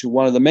have to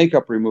one of the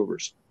makeup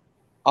removers.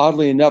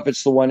 Oddly enough,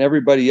 it's the one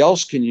everybody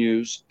else can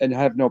use and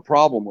have no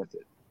problem with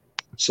it.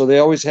 So they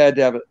always had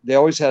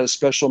a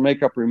special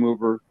makeup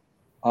remover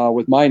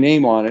with my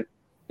name on it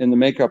in the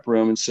makeup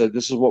room and said,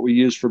 "This is what we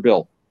use for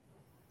Bill."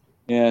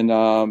 And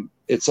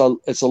it's a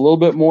little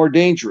bit more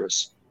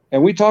dangerous.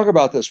 And we talk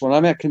about this when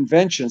I'm at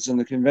conventions, and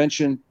the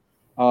convention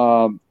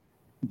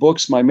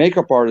books my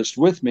makeup artist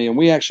with me, and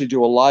we actually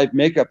do a live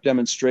makeup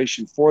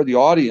demonstration for the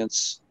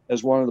audience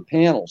as one of the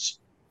panels.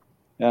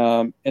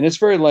 And it's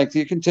very lengthy.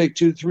 It can take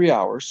 2 to 3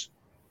 hours.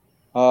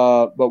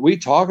 But we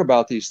talk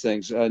about these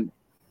things. And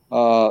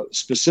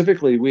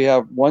specifically, we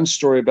have one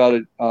story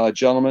about a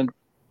gentleman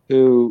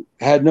who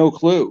had no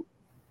clue.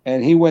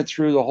 And he went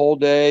through the whole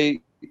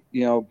day,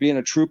 being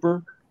a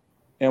trooper.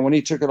 And when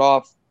he took it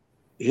off,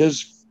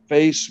 his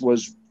face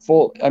was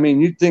full. I mean,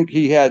 you'd think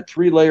he had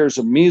 3 layers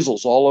of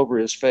measles all over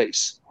his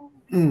face.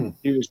 Mm.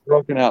 He was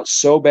broken out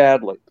so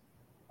badly.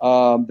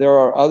 There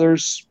are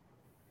others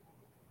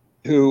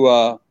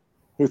who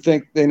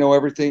think they know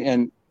everything,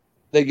 and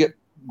they get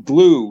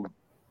glue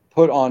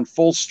put on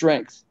full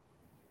strength,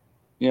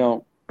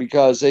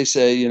 because they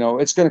say,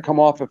 it's going to come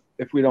off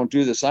if we don't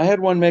do this. I had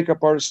one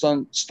makeup artist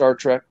on Star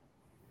Trek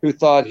who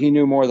thought he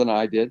knew more than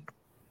I did.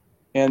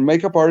 And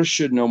makeup artists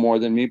should know more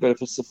than me, but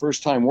if it's the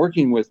first time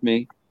working with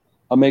me,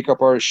 a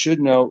makeup artist should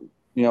know,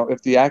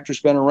 if the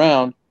actor's been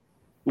around,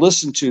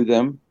 listen to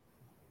them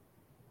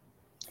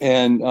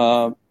and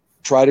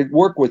try to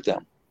work with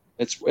them.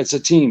 It's a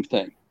team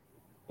thing.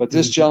 But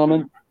this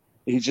gentleman,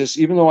 he just,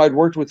 even though I'd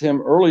worked with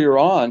him earlier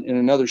on in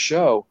another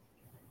show,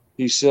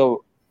 he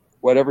still,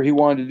 whatever he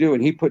wanted to do,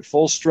 and he put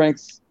full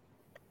strength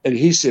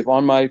adhesive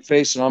on my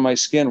face and on my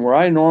skin, where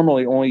I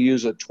normally only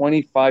use a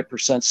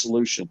 25%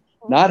 solution,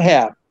 not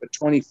half, but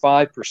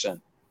 25%.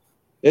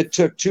 It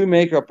took 2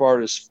 makeup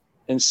artists,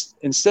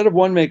 instead of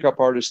one makeup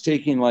artist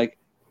taking like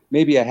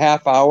maybe a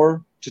half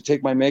hour to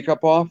take my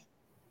makeup off,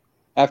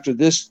 after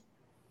this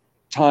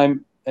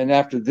time and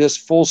after this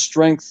full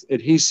strength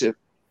adhesive,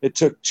 it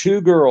took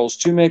 2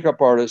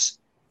 makeup artists,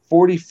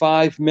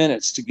 45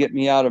 minutes to get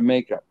me out of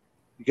makeup,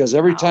 because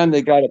every time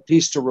they got a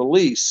piece to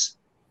release,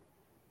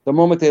 the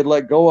moment they'd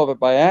let go of it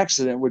by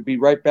accident, would be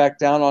right back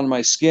down on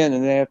my skin,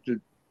 and they have to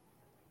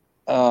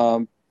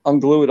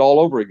unglue it all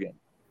over again.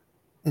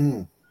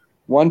 Mm.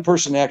 One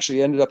person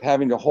actually ended up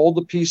having to hold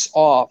the piece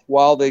off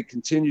while they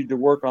continued to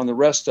work on the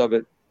rest of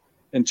it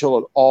until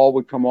it all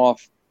would come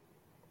off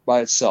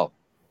by itself.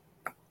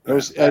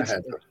 This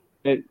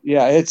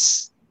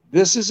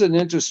is an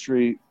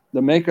industry.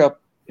 The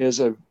makeup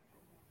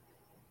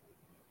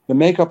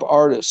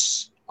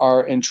artists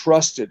are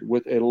entrusted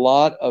with a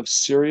lot of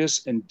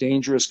serious and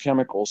dangerous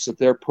chemicals that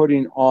they're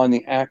putting on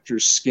the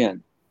actor's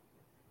skin.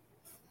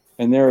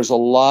 And there is a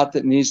lot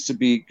that needs to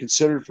be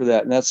considered for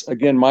that. And that's,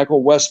 again,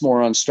 Michael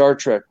Westmore on Star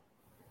Trek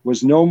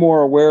was no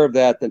more aware of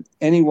that than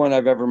anyone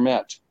I've ever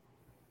met.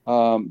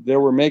 There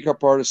were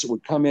makeup artists that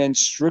would come in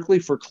strictly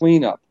for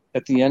cleanup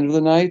at the end of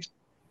the night,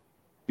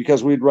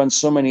 because we'd run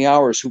so many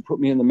hours. Who put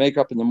me in the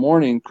makeup in the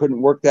morning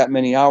couldn't work that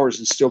many hours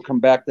and still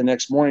come back the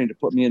next morning to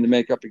put me in the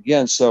makeup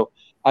again. So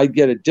I'd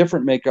get a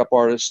different makeup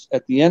artist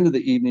at the end of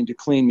the evening to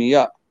clean me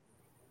up.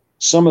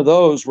 Some of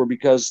those were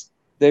because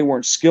they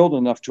weren't skilled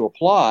enough to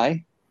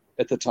apply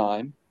at the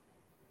time.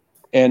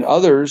 And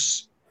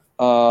others,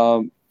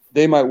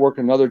 they might work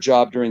another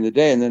job during the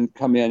day and then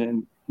come in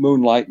and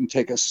moonlight and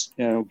take us,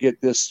 get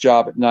this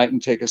job at night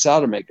and take us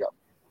out of makeup.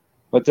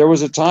 But there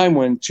was a time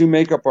when 2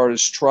 makeup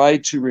artists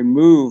tried to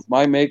remove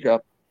my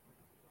makeup,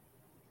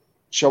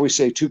 shall we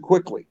say, too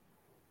quickly.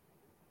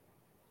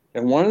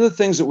 And one of the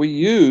things that we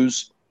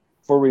use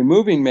for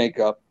removing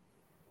makeup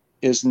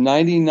is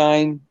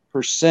 99%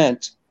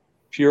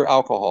 pure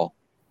alcohol.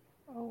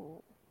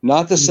 Oh.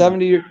 Not the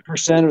 70%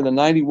 or the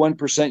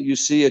 91% you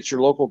see at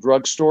your local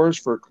drugstores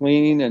for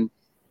cleaning and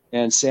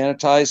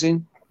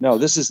sanitizing. No,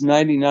 this is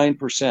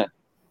 99%.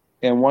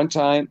 And one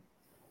time,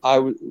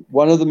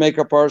 one of the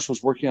makeup artists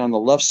was working on the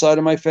left side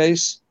of my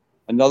face.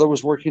 Another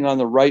was working on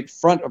the right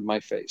front of my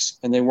face,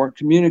 and they weren't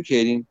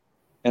communicating.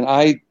 And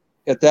I,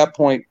 at that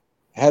point,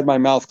 had my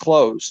mouth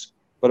closed,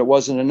 but it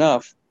wasn't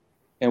enough.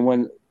 And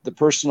when the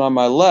person on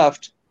my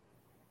left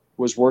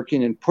was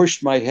working and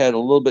pushed my head a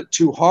little bit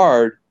too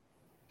hard,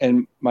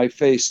 and my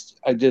face,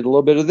 I did a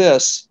little bit of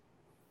this,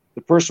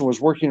 the person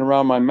was working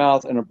around my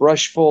mouth, and a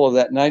brush full of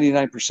that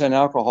 99%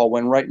 alcohol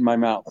went right in my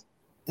mouth.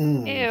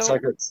 Ew. It's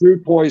like a true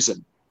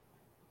poison.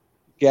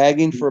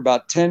 Gagging for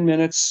about 10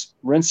 minutes,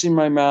 rinsing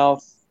my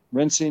mouth,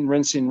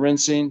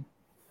 rinsing,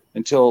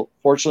 until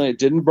fortunately it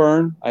didn't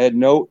burn. I had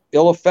no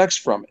ill effects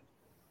from it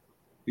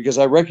because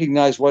I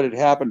recognized what had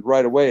happened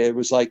right away. It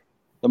was like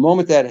the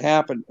moment that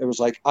happened, it was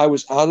like I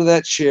was out of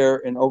that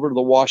chair and over to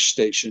the wash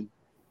station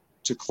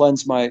to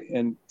cleanse my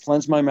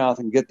mouth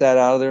and get that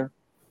out of there.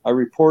 I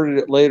reported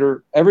it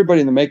later.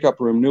 Everybody in the makeup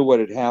room knew what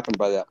had happened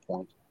by that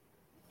point.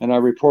 And I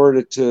reported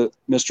it to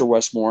Mr.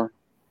 Westmore,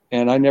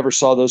 and I never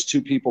saw those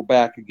 2 people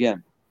back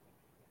again.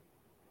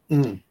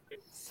 Mm.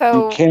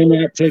 So you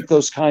cannot take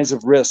those kinds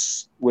of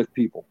risks with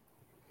people.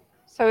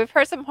 So we've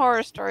heard some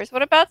horror stories.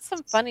 What about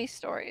some funny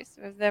stories?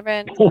 Has there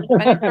been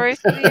funny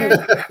stories through the years?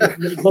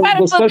 Try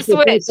to flip the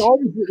switch. It's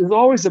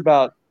always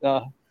about.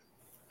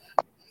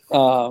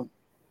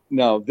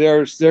 No,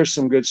 there's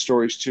some good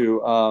stories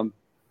too.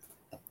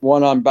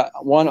 One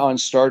on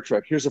Star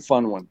Trek. Here's a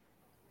fun one.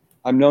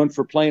 I'm known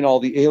for playing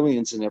all the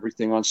aliens and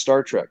everything on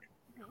Star Trek.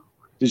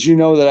 Did you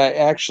know that I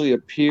actually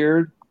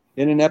appeared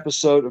in an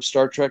episode of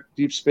Star Trek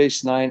Deep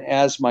Space Nine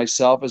as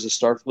myself as a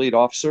Starfleet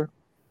officer?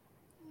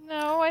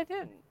 No, I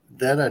didn't.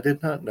 That I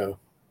did not know.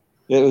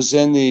 It was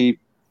in the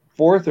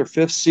 4th or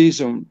 5th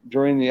season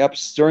during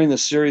the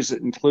series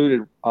that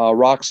included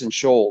Rocks and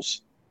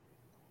Shoals,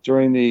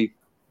 during the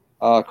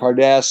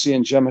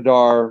Cardassian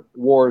Jem'Hadar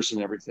wars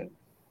and everything.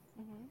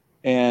 Mm-hmm.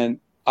 And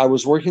I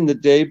was working the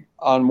day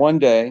on one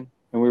day,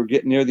 and we were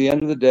getting near the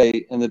end of the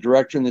day, and the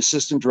director and the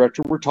assistant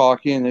director were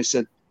talking, and they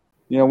said,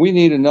 we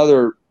need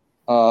another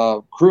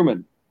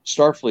crewman,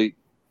 Starfleet,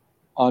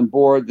 on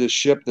board this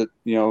ship that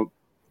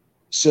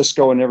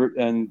Cisco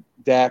and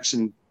Dax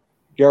and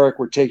Garrick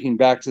were taking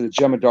back to the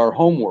Jemadar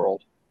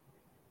homeworld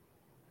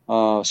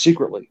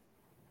secretly.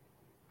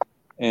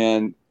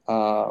 And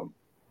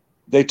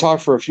they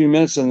talked for a few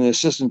minutes, and the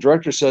assistant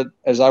director said,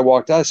 as I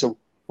walked out, I said,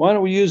 "Why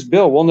don't we use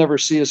Bill? We'll never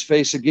see his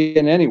face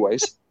again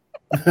anyways."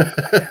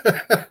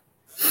 Because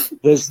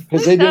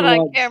they didn't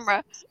on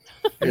camera.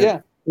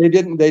 Yeah, they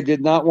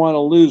did not want to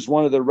lose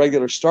one of the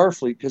regular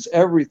Starfleet because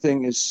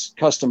everything is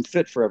custom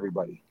fit for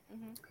everybody.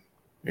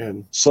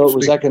 And so it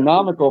was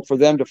economical for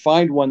them to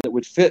find one that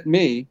would fit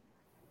me,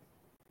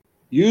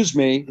 use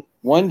me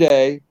one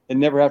day, and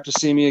never have to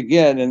see me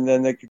again, and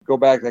then they could go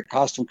back. That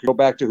costume could go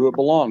back to who it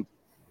belonged.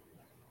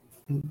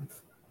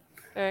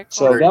 Very cool.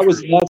 So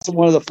that's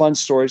one of the fun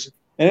stories,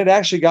 and it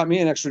actually got me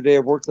an extra day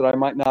of work that I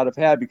might not have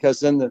had,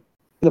 because then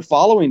the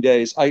following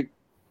days,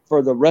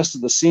 for the rest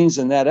of the scenes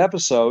in that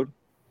episode,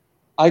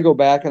 I go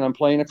back and I'm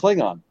playing a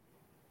Klingon.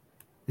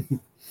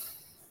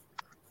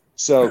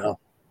 So.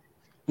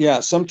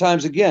 Yeah,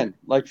 sometimes, again,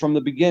 like from the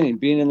beginning,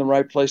 being in the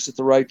right place at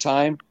the right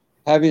time,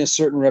 having a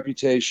certain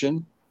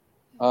reputation,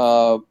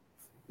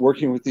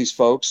 working with these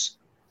folks,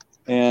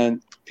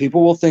 and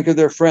people will think of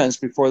their friends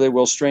before they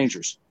will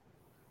strangers.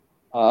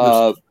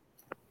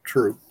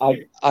 True.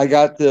 I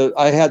had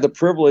the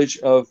privilege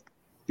of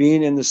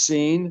being in the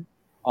scene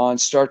on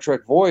Star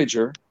Trek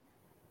Voyager,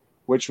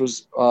 which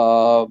was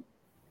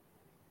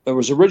it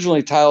was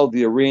originally titled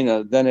The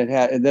Arena.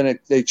 Then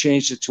they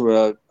changed it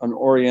to an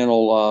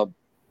Oriental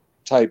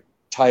type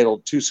title,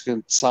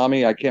 Tuscan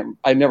Sami.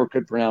 I never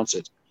could pronounce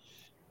it,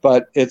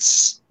 but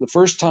it's the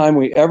first time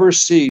we ever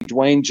see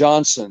Dwayne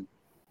Johnson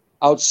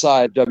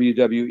outside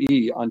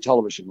WWE on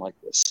television like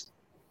this.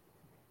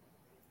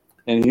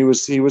 And he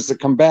was the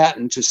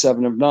combatant to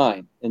 7 of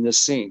 9 in this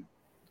scene.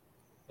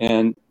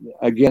 And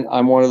again,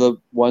 I'm one of the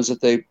ones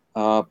that they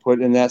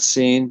put in that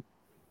scene,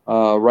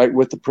 right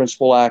with the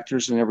principal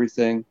actors and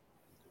everything,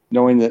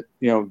 knowing that,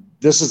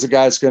 this is the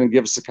guy that's going to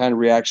give us the kind of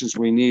reactions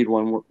we need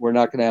when we're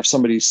not going to have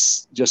somebody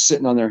just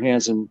sitting on their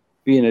hands and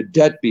being a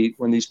deadbeat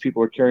when these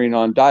people are carrying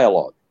on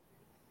dialogue.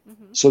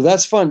 Mm-hmm. So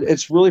that's fun.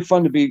 It's really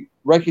fun to be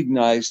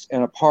recognized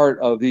and a part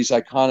of these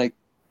iconic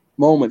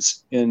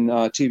moments in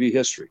TV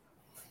history,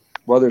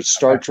 whether it's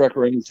Star Trek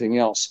or anything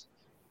else.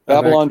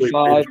 Babylon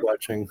 5.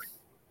 Watching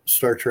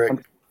Star Trek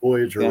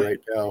Voyager right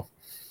now.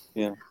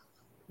 Yeah.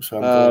 So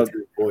I'm going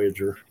through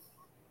Voyager.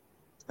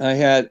 I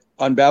had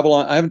on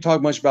Babylon. I haven't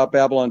talked much about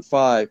Babylon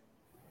 5.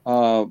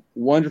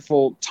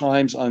 Wonderful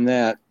times on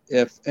that.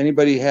 If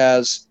anybody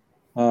has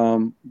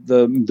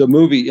the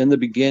movie In the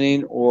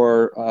Beginning,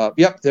 or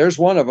there's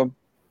one of them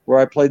where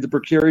I played the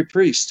Berkiri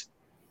priest.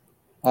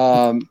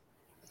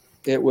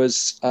 It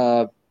was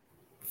the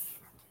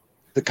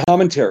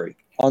commentary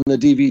on the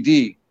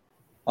DVD.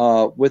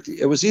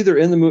 It was either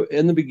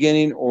in the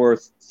beginning or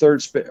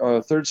third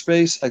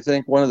space. I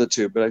think one of the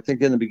two, but I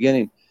think In the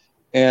Beginning.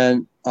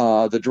 And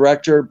the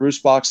director,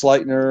 Bruce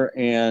Boxleitner,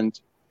 and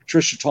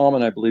Patricia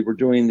Tallman, I believe, were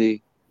doing the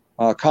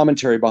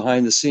commentary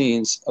behind the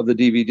scenes of the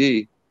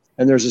DVD.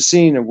 And there's a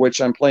scene in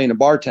which I'm playing a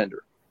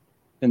bartender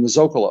in the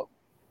Zocalo.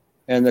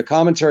 And the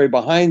commentary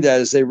behind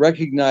that is they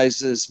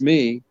recognize as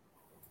me,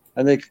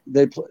 and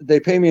they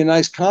pay me a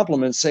nice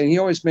compliment saying he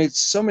always made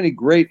so many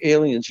great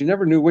aliens. You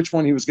never knew which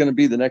one he was going to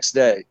be the next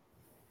day.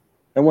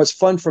 And what's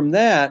fun from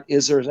that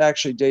is there's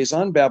actually days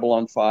on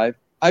Babylon 5.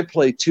 I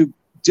play 2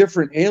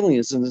 different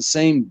aliens in the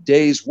same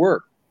day's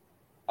work.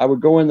 I would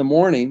go in the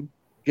morning,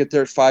 get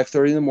there at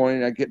 5:30 in the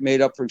morning. I'd get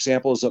made up, for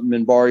example, as a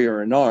Minbari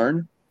or a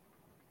Narn,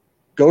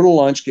 go to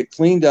lunch, get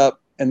cleaned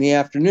up. In the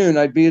afternoon,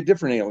 I'd be a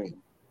different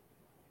alien.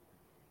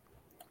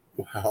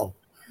 Wow.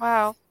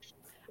 And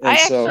I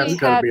actually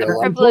had the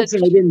privilege.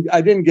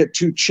 I didn't get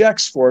 2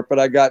 checks for it, but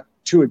I got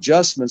 2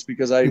 adjustments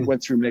because I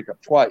went through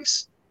makeup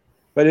twice.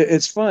 But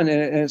it's fun,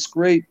 and it's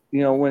great,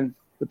 when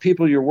the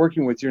people you're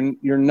working with,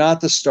 you're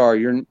not the star,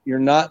 you're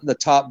not in the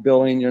top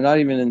billing, you're not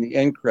even in the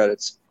end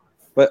credits,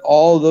 but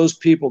all of those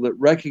people that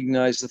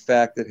recognize the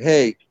fact that,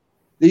 hey,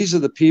 these are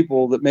the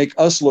people that make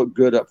us look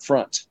good up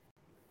front.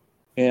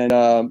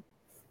 And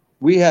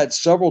we had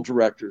several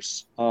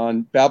directors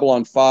on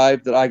Babylon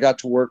 5 that I got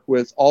to work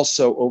with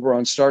also over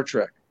on Star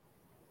Trek.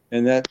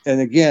 And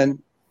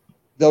again,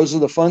 those are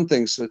the fun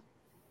things. That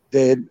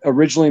they had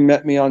originally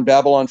met me on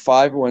Babylon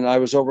 5 when I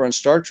was over on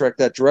Star Trek.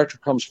 That director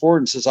comes forward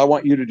and says, "I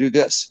want you to do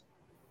this."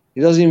 He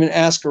doesn't even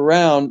ask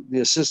around the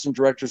assistant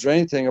directors or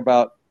anything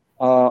about,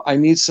 I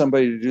need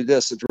somebody to do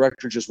this. The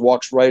director just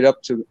walks right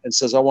up to and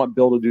says, "I want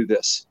Bill to do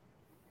this.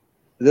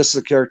 This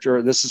is a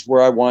character. This is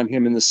where I want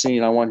him in the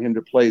scene. I want him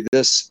to play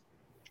this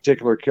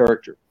particular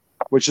character,"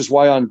 which is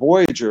why on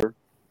Voyager,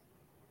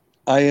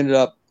 I ended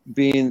up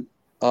being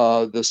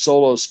the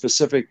solo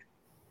specific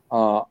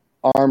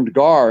armed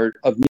guard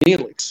of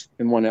Neelix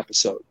in one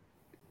episode.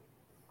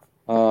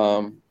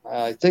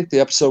 I think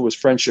the episode was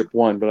Friendship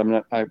 1, but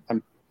I'm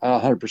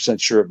 100%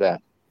 sure of that.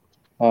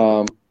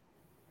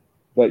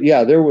 But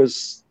yeah, there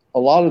was a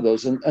lot of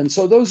those. And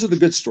so those are the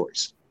good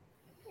stories.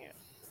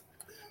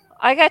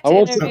 I got to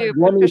interview. You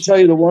want me to tell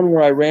you the one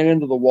where I ran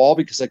into the wall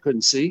because I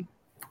couldn't see?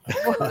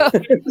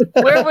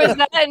 Where was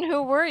that and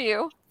who were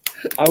you?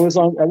 I was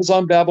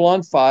on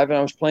Babylon 5 and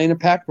I was playing a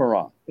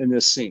Pac-Marat in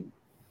this scene.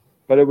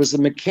 But it was the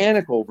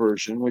mechanical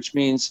version, which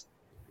means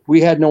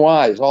we had no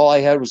eyes. All I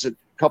had was a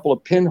couple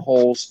of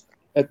pinholes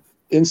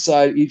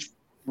inside each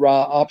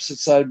opposite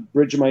side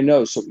bridge of my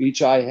nose. So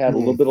each eye had a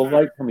little bit of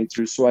light coming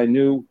through. So I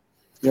knew,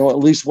 at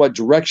least what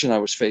direction I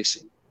was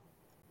facing.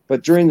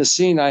 But during the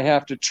scene, I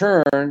have to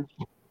turn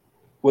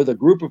with a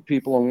group of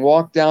people and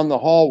walk down the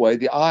hallway,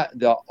 the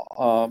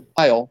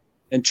aisle,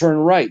 and turn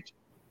right.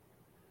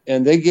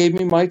 And they gave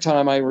me my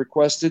time. I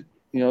requested,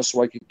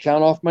 so I could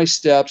count off my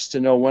steps to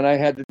know when I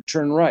had to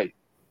turn right.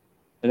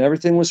 And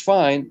everything was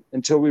fine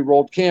until we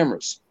rolled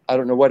cameras. I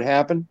don't know what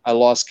happened. I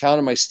lost count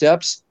of my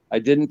steps. I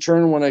didn't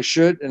turn when I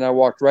should, and I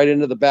walked right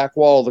into the back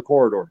wall of the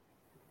corridor.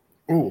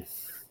 Ooh.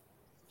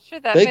 Sure,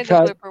 that made the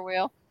blooper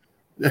reel.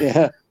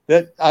 Yeah,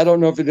 that I don't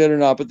know if it did or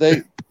not, but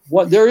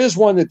there is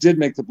one that did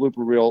make the blooper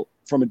reel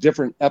from a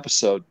different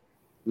episode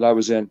that I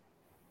was in.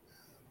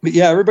 But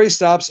yeah, everybody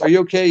stops. Are you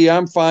okay? Yeah,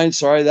 I'm fine.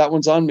 Sorry, that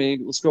one's on me.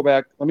 Let's go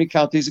back. Let me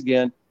count these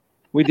again.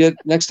 We did.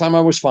 Next time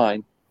I was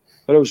fine.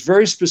 But it was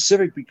very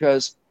specific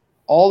because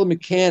all the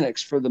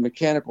mechanics for the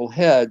mechanical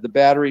head, the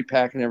battery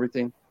pack and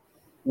everything,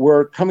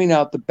 were coming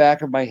out the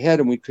back of my head,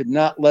 and we could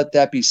not let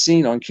that be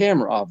seen on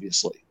camera,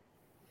 obviously.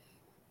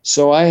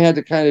 So I had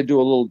to kind of do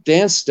a little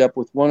dance step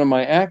with one of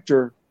my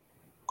actor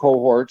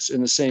cohorts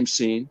in the same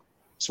scene.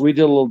 So we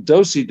did a little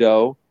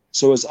do-si-do.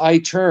 So as I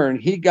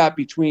turned, he got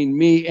between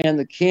me and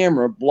the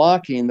camera,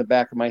 blocking the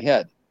back of my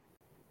head.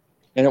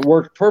 And it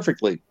worked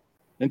perfectly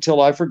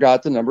until I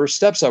forgot the number of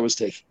steps I was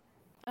taking.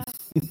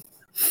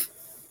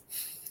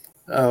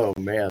 Oh,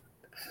 man.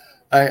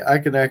 I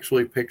can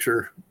actually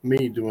picture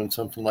me doing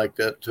something like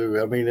that, too.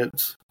 I mean,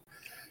 it's...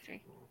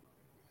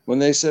 When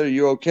they said, are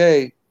you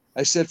okay?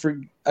 I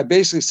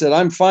basically said,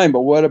 I'm fine,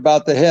 but what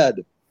about the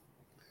head?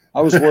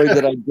 I was worried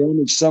that I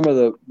damaged some of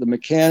the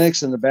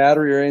mechanics and the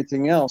battery or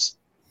anything else.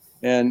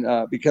 And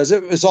because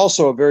it was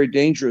also a very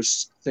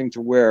dangerous thing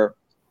to wear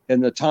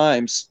in the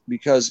times,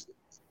 because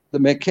the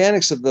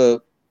mechanics of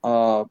the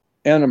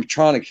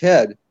animatronic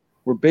head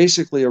were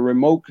basically a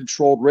remote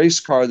controlled race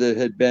car that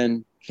had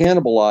been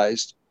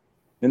cannibalized,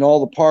 and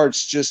all the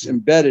parts just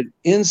embedded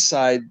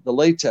inside the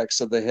latex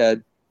of the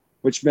head,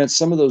 which meant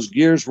some of those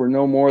gears were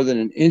no more than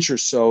an inch or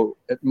so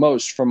at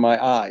most from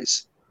my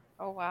eyes.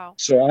 Oh, wow.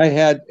 So I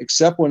had,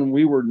 except when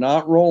we were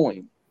not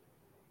rolling,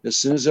 as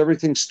soon as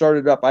everything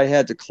started up, I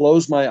had to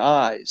close my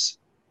eyes.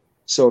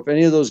 So if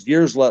any of those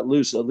gears let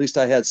loose, at least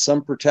I had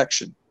some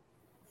protection.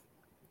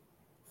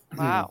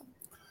 Wow.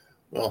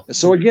 Well,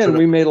 so again,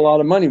 we made a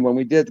lot of money when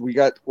we did. We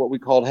got what we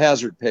called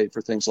hazard pay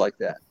for things like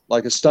that,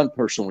 like a stunt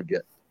person would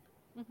get.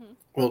 Mm-hmm.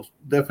 Well,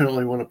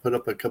 definitely want to put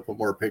up a couple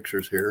more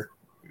pictures here.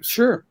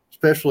 Sure.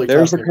 Especially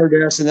there's the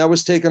Cardassian. That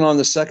was taken on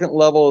the second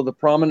level of the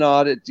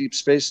promenade at Deep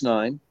Space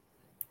Nine.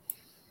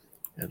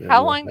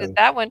 How long did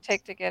that one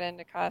take to get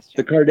into costume?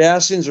 The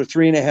Cardassians are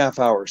 3.5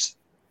 hours.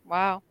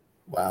 Wow.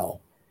 Wow.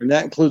 And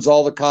that includes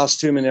all the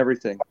costume and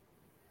everything.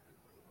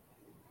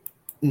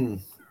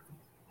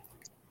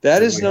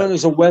 That is known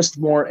as a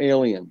Westmore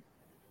alien.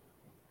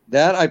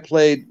 That I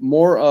played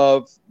more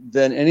of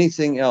than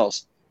anything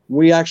else.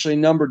 We actually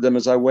numbered them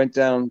as I went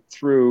down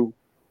through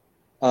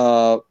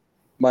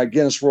my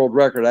Guinness World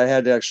Record. I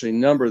had to actually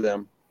number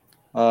them.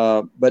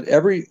 But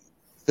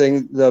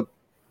everything, let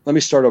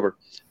me start over.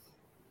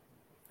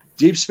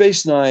 Deep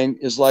Space Nine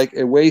is like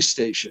a way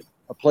station,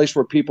 a place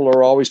where people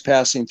are always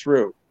passing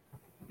through.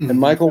 And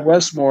Michael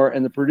Westmore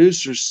and the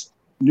producers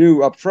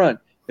knew up front,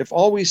 if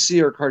all we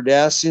see are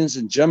Cardassians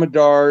and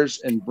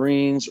Jemadars and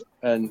Breens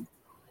and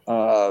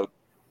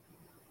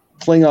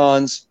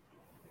Klingons,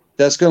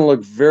 that's going to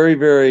look very,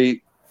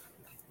 very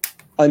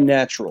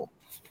unnatural.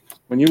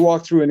 When you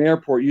walk through an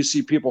airport, you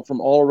see people from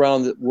all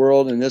around the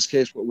world, in this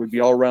case, what would be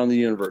all around the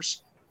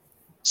universe.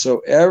 So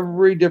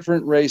every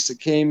different race that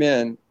came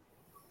in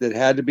that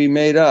had to be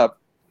made up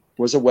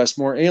was a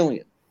Westmore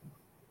alien.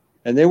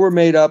 And they were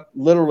made up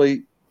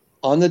literally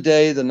on the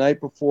day, the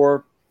night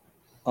before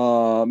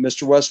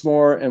Mr.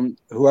 Westmore and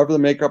whoever the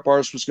makeup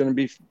artist was going to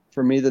be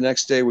for me the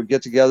next day would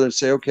get together and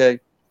say, okay,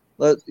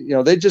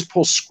 they just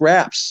pull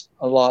scraps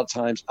a lot of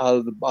times out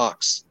of the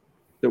box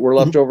that were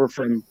left over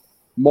from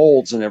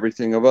molds and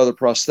everything of other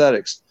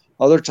prosthetics.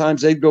 Other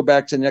times they'd go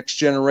back to Next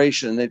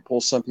Generation and they'd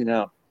pull something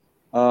out.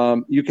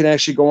 You can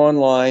actually go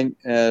online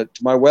to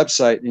my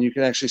website and you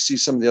can actually see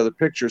some of the other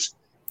pictures.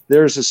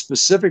 There's a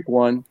specific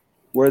one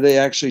where they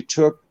actually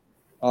took,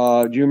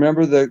 do you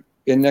remember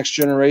in Next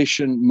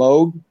Generation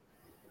Moog,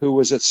 who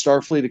was at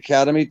Starfleet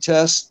Academy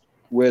test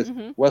with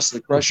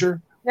Wesley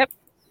Crusher? Yep.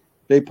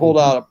 They pulled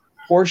out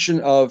a portion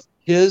of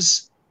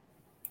his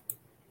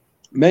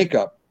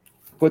makeup,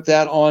 put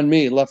that on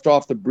me, left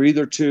off the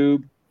breather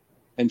tube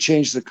and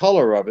changed the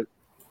color of it.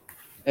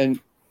 And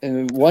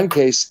in one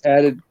case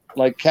added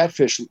like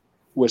catfish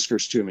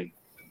whiskers to me.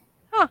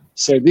 Huh.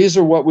 So these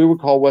are what we would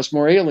call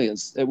Westmore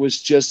aliens. It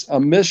was just a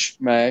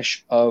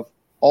mishmash of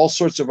all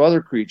sorts of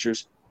other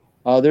creatures.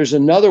 There's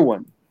another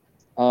one.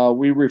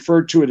 We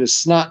referred to it as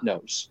snot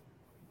nose.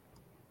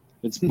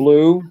 It's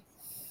blue,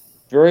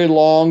 very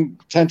long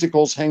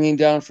tentacles hanging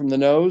down from the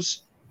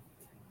nose.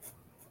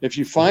 If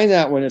you find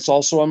that one, it's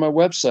also on my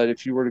website.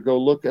 If you were to go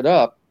look it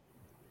up,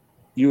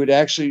 you would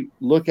actually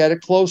look at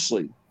it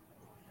closely.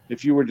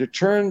 If you were to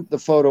turn the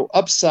photo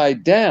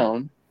upside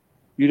down,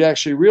 you'd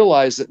actually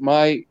realize that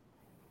my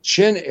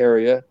chin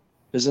area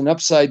is an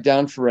upside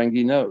down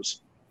Ferengi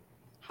nose.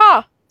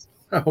 Huh.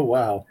 Oh,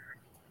 wow.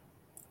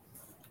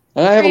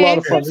 And I have a lot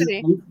of fun.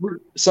 Creativity.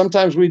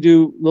 Sometimes we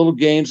do little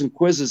games and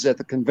quizzes at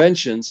the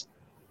conventions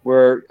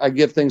where I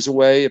give things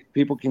away if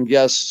people can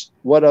guess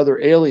what other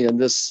alien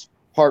this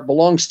part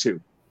belongs to.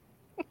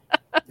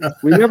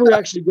 We never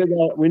actually did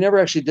that. We never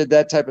actually did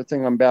that type of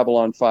thing on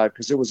Babylon 5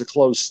 because it was a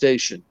closed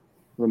station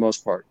for the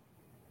most part.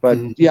 But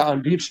yeah,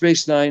 on Deep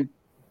Space Nine,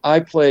 I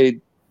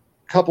played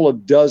a couple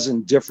of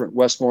dozen different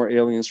Westmore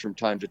aliens from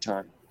time to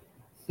time.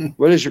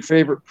 What is your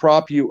favorite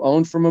prop you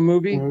own from a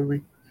movie?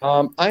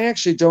 I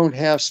actually don't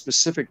have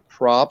specific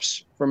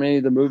props from any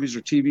of the movies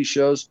or TV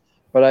shows,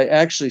 but I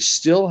actually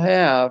still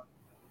have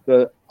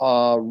the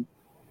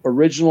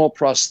original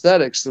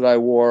prosthetics that I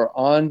wore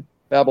on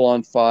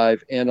Babylon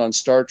 5 and on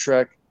Star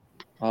Trek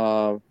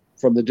from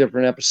the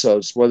different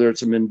episodes, whether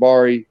it's a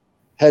Minbari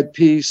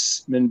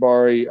headpiece,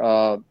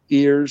 Minbari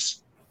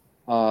ears.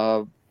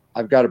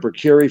 I've got a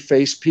Brakiri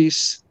face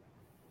piece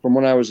from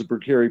when I was a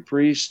Brakiri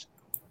priest.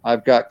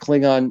 I've got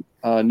Klingon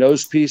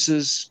nose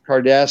pieces,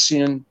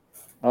 Cardassian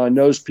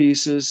nose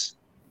pieces.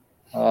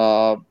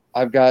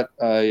 I've got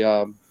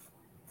a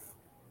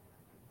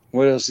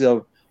what else?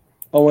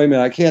 Oh, wait a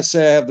minute! I can't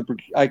say I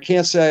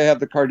have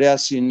the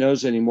Cardassian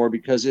nose anymore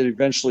because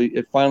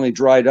it finally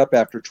dried up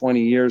after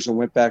 20 years and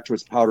went back to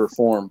its powder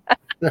form.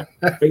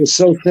 It was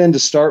so thin to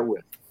start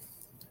with.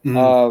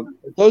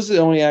 Those are the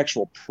only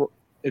actual,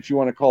 if you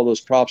want to call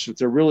those props, but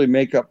they're really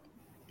makeup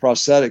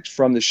prosthetics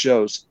from the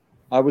shows.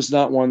 I was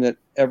not one that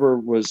ever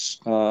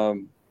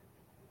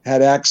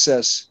had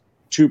access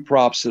to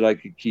props that I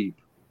could keep.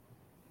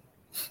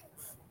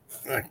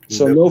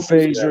 So no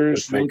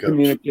phasers, no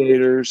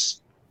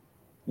communicators,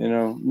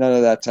 none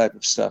of that type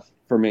of stuff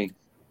for me.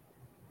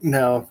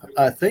 Now,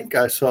 I think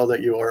I saw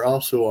that you are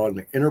also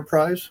on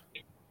Enterprise.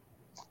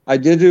 I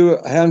did do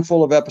a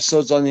handful of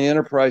episodes on the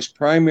Enterprise,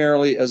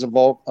 primarily as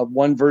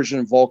one version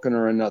of Vulcan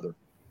or another.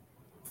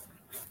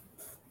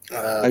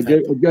 I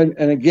did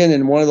again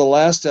in one of the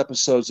last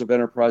episodes of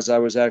Enterprise, I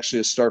was actually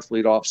a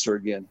Starfleet officer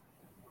again.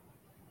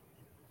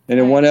 And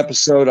in one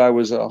episode, I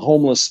was a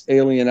homeless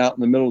alien out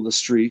in the middle of the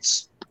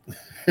streets.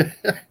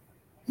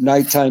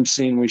 Nighttime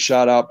scene we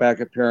shot out back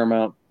at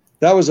Paramount.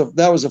 That was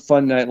a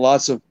fun night.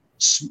 Lots of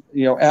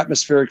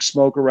atmospheric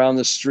smoke around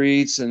the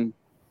streets and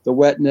the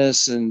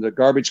wetness and the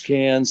garbage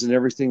cans and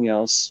everything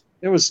else.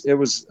 It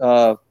was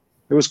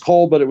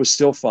cold, but it was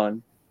still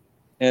fun.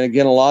 And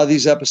again, a lot of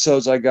these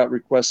episodes I got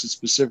requested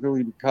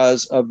specifically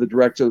because of the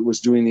director that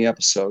was doing the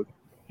episode.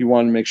 He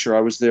wanted to make sure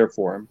I was there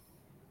for him.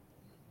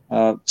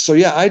 So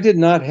yeah, I did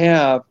not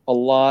have a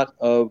lot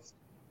of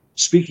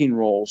speaking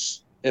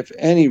roles, if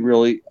any,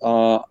 really,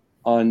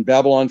 on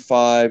Babylon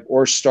 5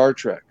 or Star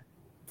Trek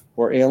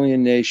or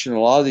Alien Nation, a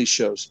lot of these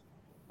shows.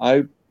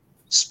 I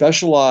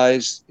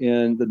specialized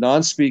in the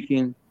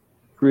non-speaking,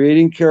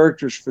 creating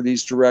characters for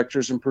these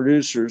directors and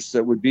producers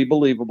that would be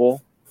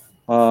believable,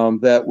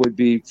 that would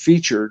be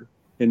featured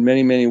in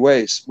many, many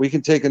ways. We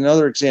can take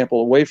another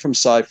example away from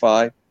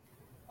sci-fi,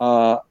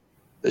 the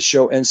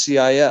show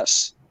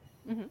NCIS.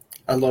 Mm-hmm.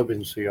 I love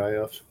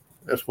NCIS.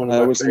 That's one of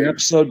my It was an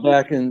episode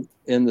back in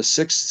the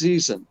 6th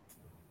season.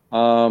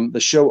 The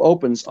show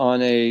opens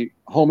on a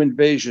home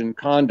invasion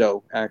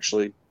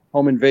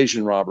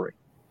robbery,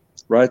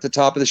 right at the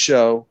top of the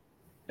show.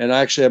 And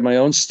I actually have my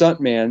own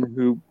stuntman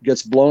who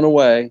gets blown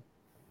away.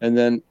 And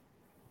then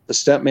the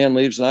stuntman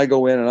leaves and I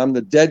go in and I'm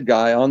the dead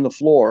guy on the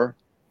floor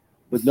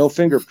with no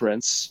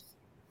fingerprints.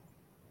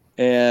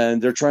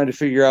 And they're trying to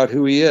figure out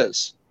who he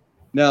is.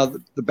 Now,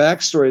 the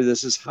backstory of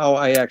this is how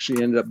I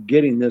actually ended up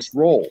getting this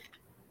role.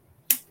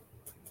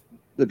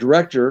 The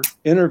director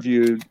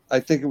interviewed, I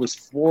think it was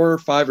 4 or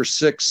 5 or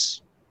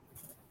 6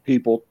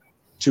 people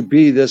to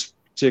be this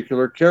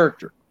particular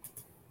character.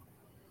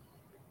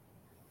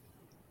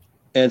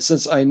 And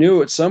since I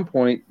knew at some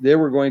point they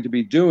were going to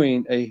be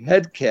doing a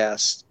head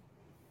cast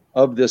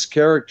of this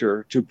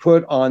character to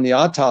put on the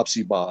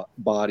autopsy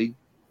body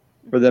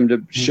for them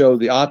to show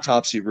the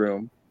autopsy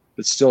room,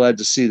 but still had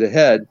to see the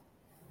head,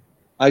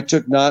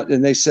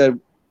 and they said,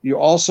 you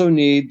also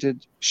need to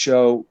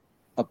show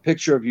a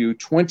picture of you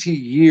 20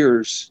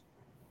 years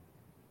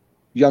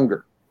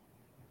younger.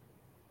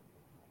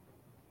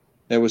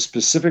 It was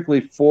specifically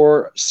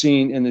for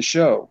scene in the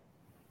show.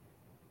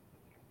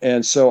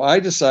 And so I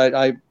decided,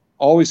 I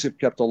always have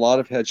kept a lot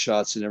of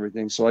headshots and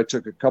everything. So I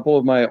took a couple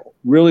of my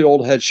really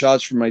old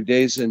headshots from my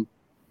days in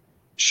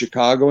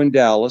Chicago and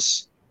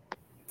Dallas.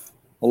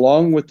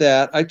 Along with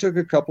that, I took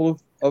a couple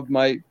of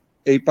my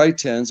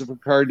 8x10s of a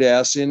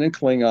Cardassian and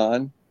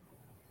Klingon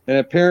And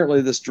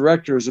apparently this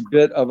director is a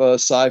bit of a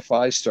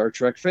sci-fi Star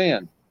Trek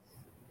fan.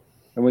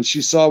 And when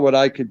she saw what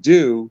I could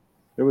do,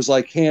 it was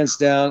like hands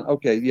down,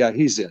 okay, yeah,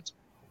 he's it.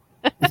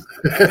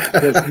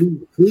 Because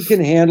he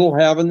can handle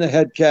having the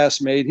head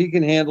cast made. He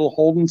can handle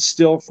holding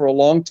still for a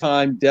long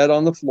time, dead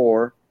on the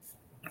floor.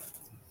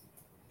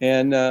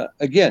 And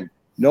again,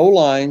 no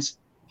lines,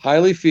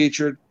 highly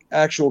featured,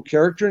 actual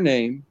character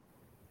name.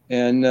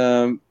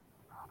 And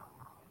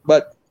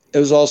but it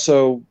was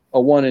also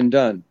a one and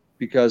done,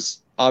 because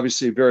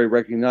obviously very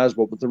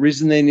recognizable. But the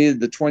reason they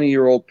needed the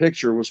 20-year-old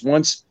picture was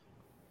once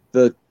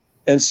the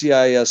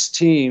NCIS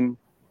team,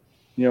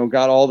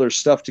 got all their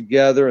stuff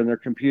together and their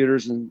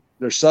computers and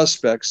their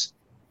suspects,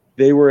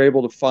 they were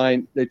able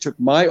to they took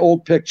my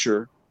old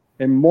picture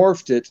and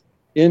morphed it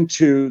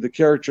into the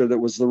character that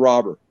was the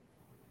robber,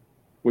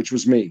 which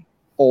was me,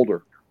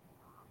 older.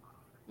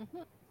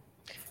 Mm-hmm.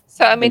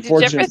 So, I mean,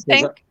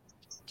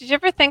 did you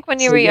ever think when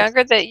you were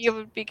younger that you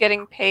would be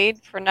getting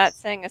paid for not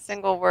saying a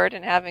single word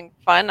and having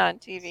fun on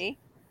TV?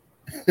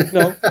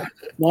 No,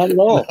 not at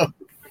all. No.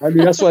 I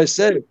mean, that's what I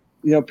said.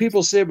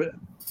 People say, but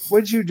what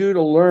did you do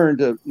to learn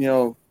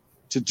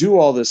to do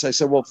all this? I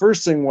said, well,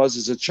 first thing was,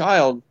 as a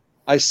child,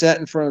 I sat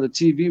in front of the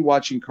TV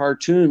watching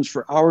cartoons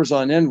for hours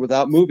on end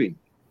without moving.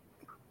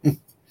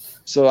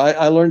 So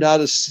I learned how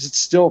to sit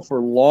still for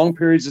long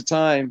periods of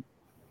time,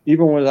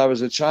 even when I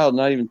was a child,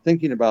 not even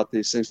thinking about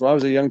these things. When I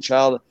was a young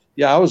child,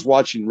 I was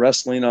watching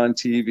wrestling on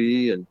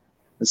TV and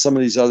some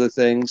of these other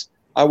things.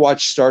 I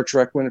watched Star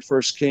Trek when it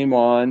first came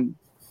on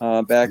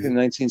back in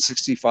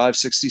 1965,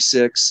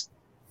 66.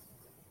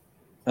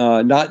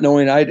 Not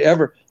knowing I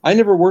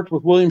never worked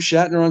with William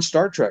Shatner on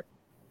Star Trek,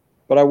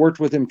 but I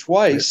worked with him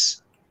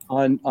twice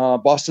on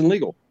Boston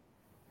Legal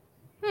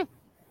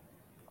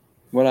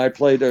when I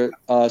played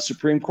a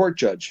Supreme Court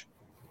judge.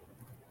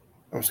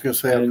 I was going to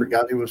say, I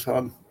forgot he was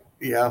on,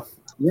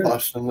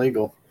 Boston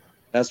Legal.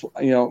 That's,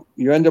 you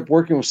end up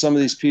working with some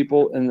of these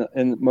people in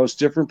the most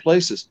different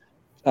places.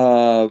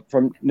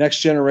 From Next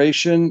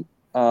Generation,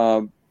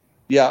 I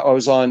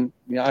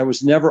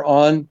was never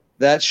on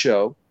that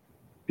show.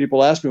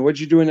 People ask me, what'd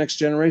you do in Next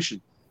Generation?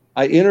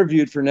 I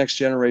interviewed for Next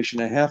Generation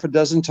a half a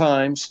dozen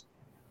times,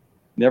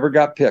 never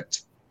got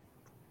picked.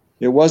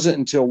 It wasn't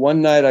until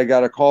one night I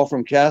got a call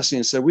from Cassie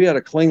and said, we had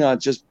a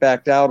Klingon just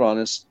backed out on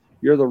us.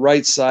 You're the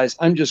right size.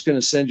 I'm just going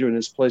to send you in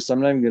this place.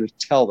 I'm not even going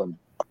to tell them.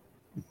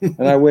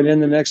 And I went in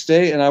the next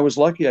day, and I was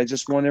lucky. I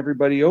just won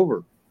everybody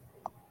over.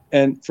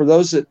 And for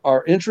those that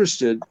are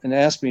interested and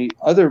ask me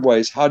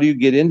otherwise, how do you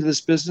get into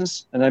this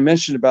business? And I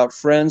mentioned about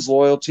friends,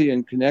 loyalty,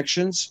 and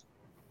connections.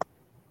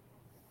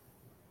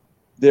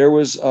 There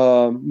was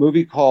a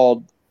movie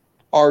called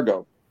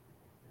Argo.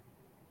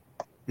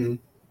 Mm-hmm.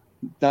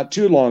 Not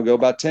too long ago,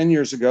 about 10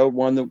 years ago,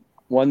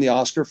 won the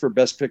Oscar for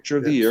Best Picture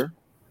of the Year.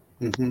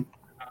 Mm-hmm.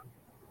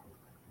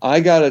 I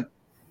got an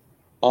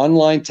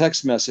online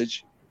text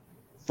message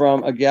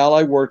from a gal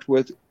I worked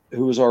with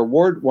who was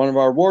one of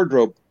our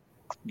wardrobe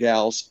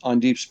gals on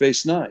Deep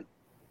Space Nine.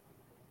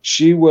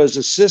 She was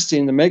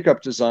assisting the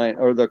makeup design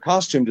or the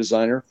costume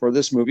designer for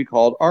this movie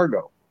called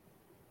Argo.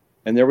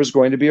 And there was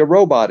going to be a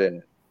robot in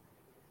it,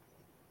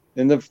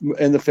 in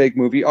the fake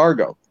movie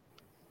Argo.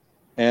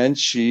 And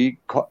she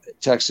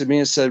texted me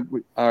and said,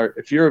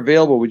 if you're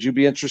available, would you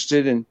be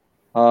interested in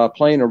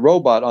playing a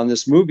robot on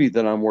this movie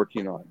that I'm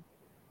working on?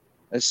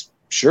 I said,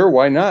 sure,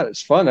 why not?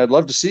 It's fun. I'd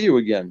love to see you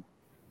again.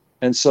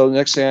 And so the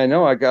next thing I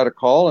know, I got a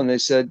call and they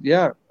said,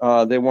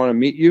 they want to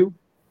meet you.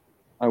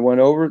 I went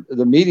over.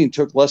 The meeting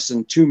took less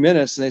than 2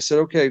 minutes. And they said,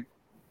 okay,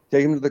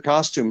 take him to the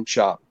costume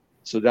shop.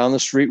 So down the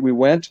street we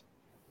went.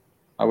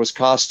 I was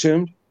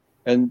costumed.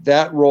 And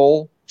that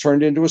role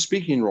turned into a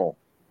speaking role.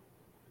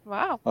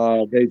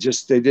 Wow. They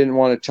didn't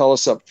want to tell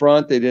us up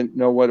front. They didn't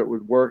know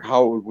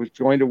how it was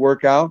going to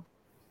work out.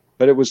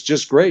 But it was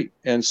just great.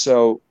 And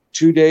so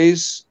 2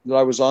 days that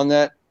I was on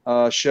that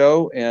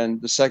show,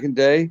 and the second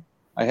day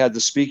I had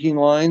the speaking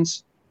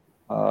lines.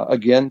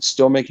 Again,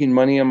 still making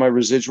money on my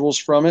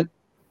residuals from it.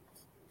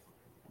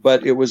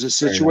 But it was a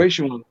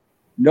situation with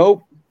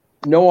no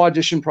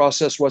audition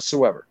process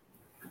whatsoever.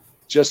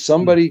 Just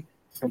somebody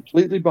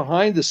completely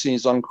behind the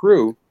scenes on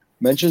crew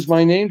mentions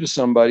my name to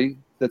somebody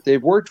that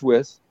they've worked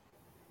with,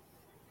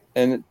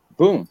 and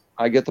boom,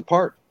 I get the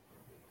part.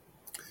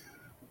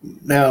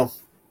 Now,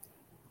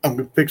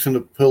 I'm fixing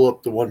to pull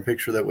up the one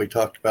picture that we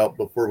talked about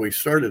before we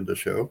started the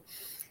show.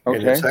 Okay.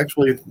 And it's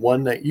actually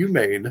one that you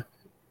made.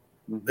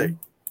 Mm-hmm.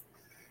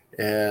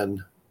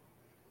 And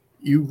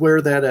you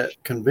wear that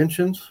at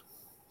conventions?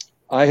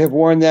 I have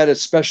worn that at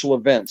special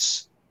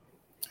events.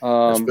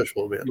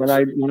 Special events.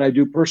 When I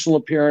do personal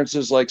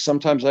appearances, like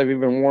sometimes I've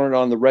even worn it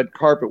on the red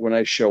carpet when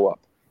I show up.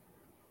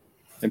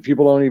 And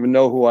people don't even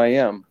know who I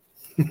am.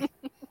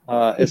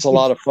 It's a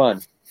lot of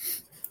fun.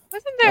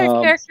 Wasn't there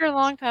a character a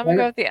long time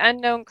ago, the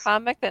unknown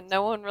comic, that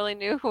no one really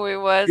knew who he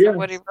was or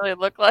what he really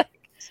looked like?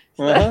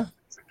 So, kind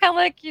of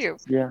like you.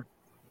 Yeah.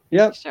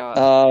 Yep.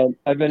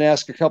 I've been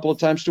asked a couple of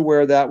times to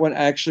wear that one.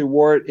 I actually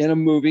wore it in a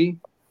movie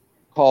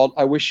called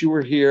I Wish You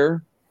Were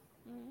Here.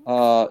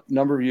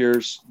 Number of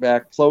years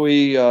back.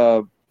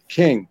 Chloe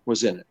King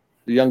was in it.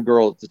 the young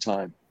girl at the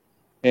time.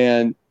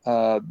 And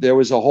there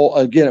was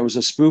it was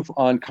a spoof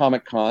on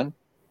Comic-Con,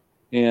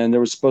 and there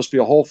was supposed to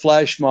be a whole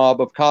flash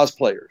mob of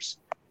cosplayers.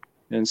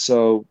 And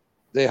so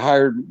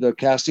the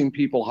casting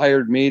people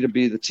hired me to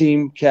be the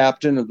team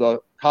captain of the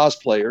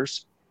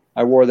cosplayers.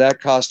 I wore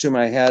that costume.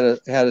 I had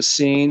a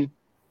scene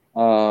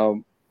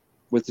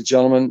with the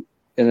gentleman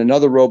in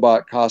another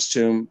robot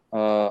costume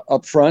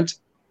up front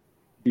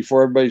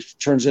before everybody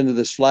turns into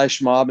this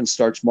flash mob and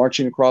starts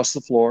marching across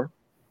the floor.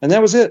 And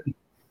that was it.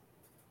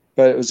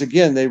 But it was,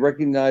 again, they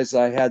recognized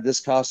I had this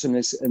costume,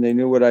 and they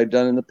knew what I'd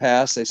done in the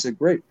past. They said,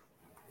 great,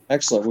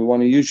 excellent, we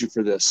want to use you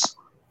for this.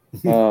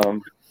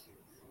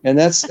 And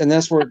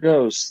that's where it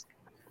goes.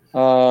 He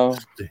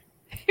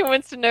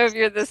wants to know if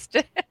you're the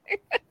Stig.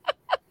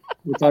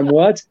 If I'm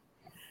what?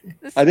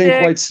 I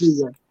didn't quite see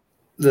that.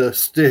 The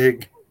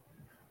Stig.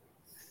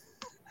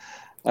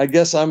 I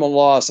guess I'm a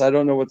loss. I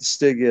don't know what the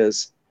Stig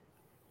is.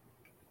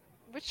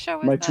 Which show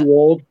is Am I that? too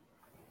old?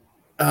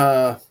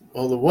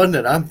 Well, the one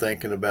that I'm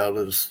thinking about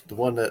is the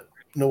one that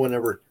no one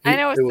ever. I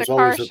know it was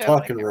always a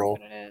talking role.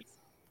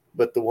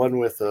 But the one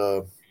with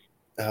oh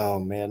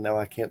man, now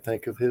I can't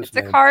think of his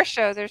name. It's a car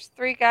show. There's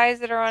 3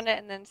 guys that are on it,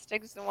 and then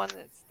Stig's the one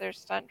that's their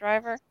stunt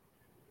driver.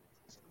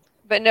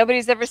 But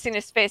nobody's ever seen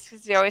his face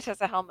because he always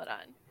has a helmet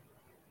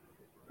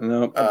on.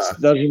 No, it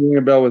doesn't ring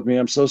a bell with me.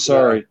 I'm so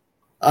sorry.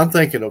 I'm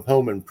thinking of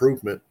Home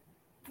Improvement.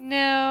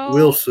 No.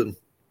 Wilson,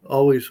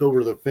 always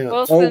over the fence.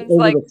 Wilson's over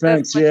like the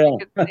fence, yeah.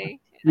 You,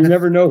 you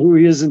never know who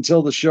he is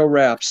until the show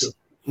wraps.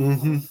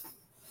 Mm-hmm.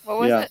 What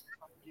was it?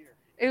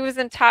 It was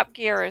in Top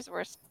Gear is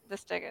where the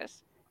Stig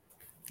is.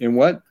 In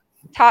what?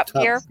 Top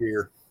Gear.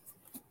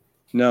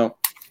 No.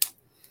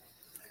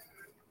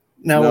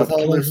 Now, with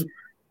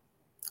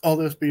all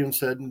this being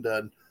said and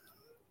done,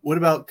 what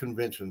about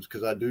conventions?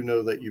 Because I do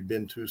know that you've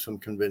been to some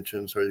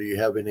conventions, or do you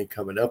have any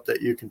coming up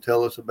that you can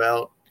tell us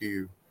about? Are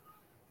you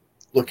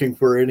looking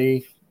for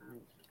any?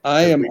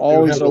 I am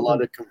always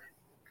open.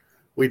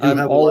 We do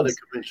have a lot of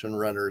convention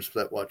runners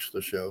that watch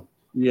the show.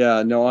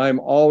 Yeah, no, I'm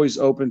always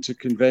open to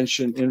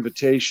convention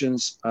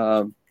invitations.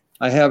 I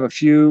have a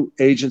few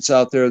agents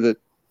out there that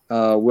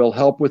will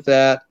help with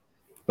that.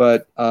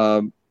 But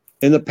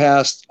in the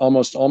past,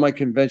 almost all my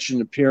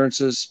convention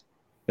appearances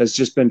has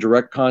just been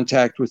direct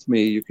contact with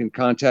me. You can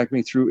contact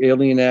me through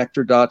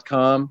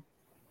alienactor.com.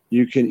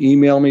 You can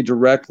email me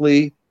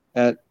directly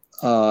at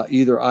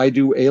either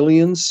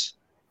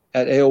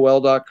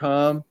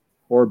idoaliens@aol.com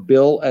or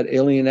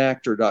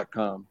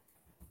bill@alienactor.com.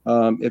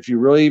 If you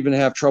really even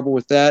have trouble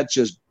with that,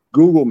 just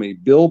Google me,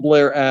 Bill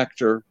Blair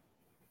actor,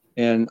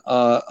 and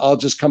I'll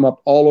just come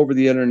up all over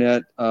the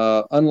internet.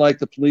 Unlike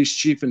the police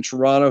chief in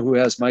Toronto who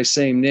has my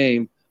same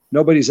name,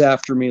 nobody's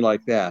after me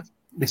like that.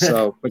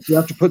 So, but you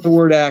have to put the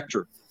word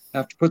actor.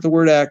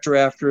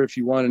 After if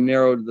you want to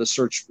narrow the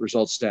search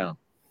results down.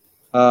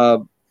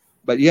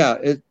 But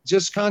yeah,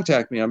 just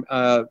contact me.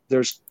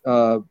 There's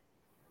on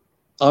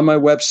my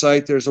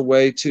website. There's a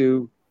way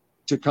to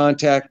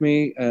contact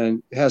me,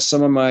 and has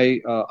some of my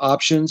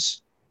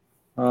options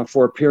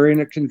for appearing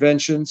at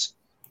conventions.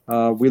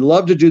 We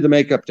love to do the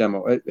makeup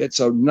demo. It's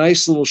a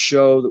nice little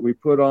show that we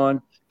put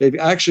on. They've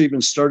actually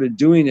even started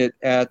doing it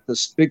at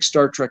this big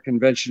Star Trek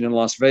convention in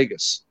Las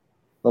Vegas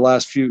the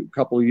last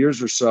couple of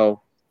years or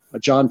so.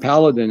 John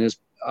Paladin is,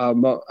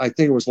 I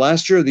think it was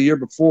last year or the year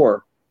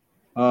before.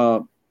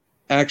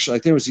 Actually, I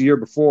think it was the year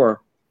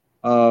before.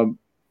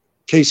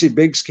 Casey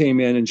Biggs came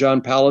in, and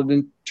John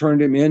Paladin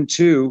turned him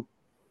into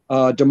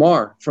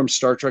Damar from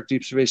Star Trek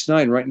Deep Space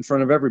Nine right in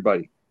front of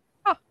everybody.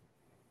 Huh.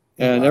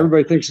 And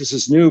everybody thinks this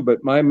is new,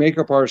 but my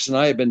makeup artist and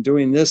I have been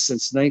doing this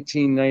since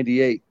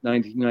 1998,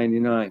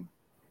 1999,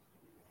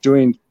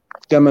 doing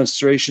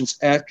demonstrations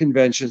at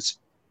conventions.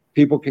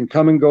 People can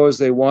come and go as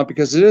they want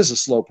because it is a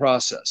slow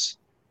process.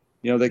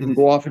 You know, they can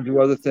go off and do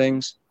other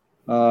things,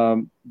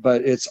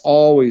 but it's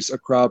always a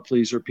crowd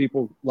pleaser.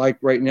 People like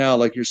right now,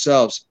 like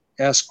yourselves,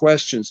 ask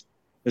questions.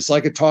 It's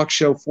like a talk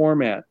show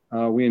format.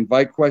 We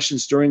invite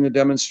questions during the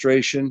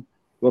demonstration.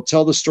 We'll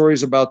tell the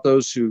stories about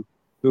those who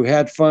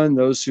had fun,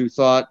 those who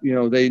thought, you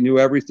know, they knew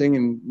everything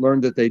and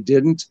learned that they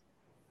didn't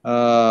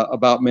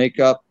about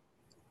makeup.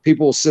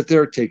 People will sit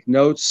there, take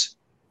notes.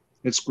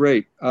 It's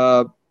great.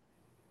 And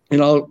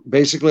I'll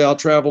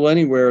travel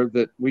anywhere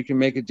that we can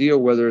make a deal,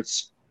 whether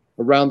it's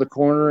around the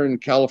corner in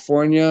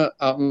California,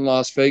 out in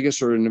Las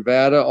Vegas or in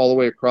Nevada, all the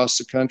way across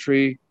the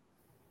country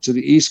to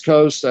the East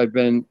Coast. I've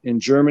been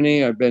in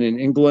Germany. I've been in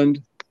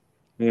England.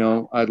 You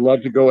know, I'd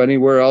love to go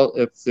anywhere else.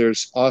 If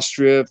there's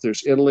Austria, if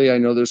there's Italy, I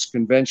know there's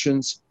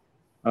conventions.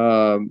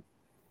 And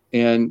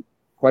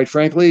quite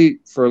frankly,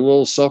 for a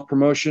little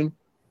self-promotion,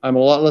 I'm a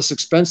lot less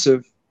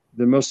expensive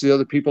than most of the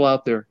other people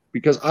out there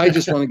because I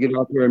just want to get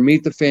out there and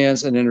meet the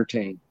fans and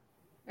entertain.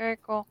 Very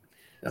cool.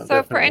 Yeah, so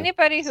definitely. For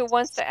anybody who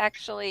wants to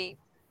actually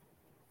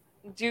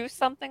do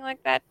something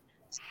like that,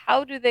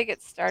 how do they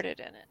get started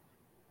in it?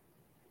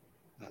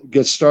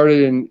 Get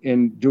started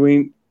in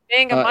doing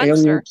being a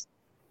monster.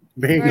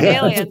 Being an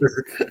alien.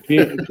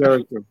 Being a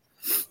character.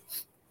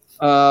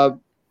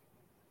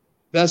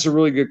 That's a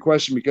really good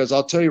question because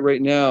I'll tell you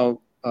right now,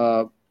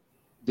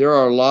 there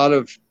are a lot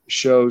of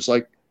shows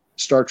like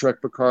Star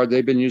Trek Picard.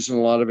 They've been using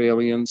a lot of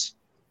aliens.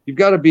 You've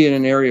got to be in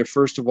an area,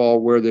 first of all,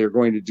 where they're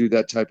going to do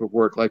that type of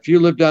work. Like if you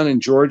live down in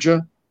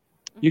Georgia,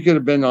 you could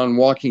have been on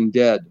Walking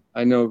Dead.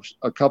 I know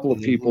a couple of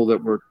people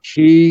that were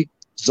key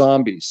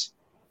zombies,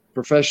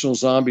 professional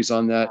zombies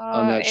on that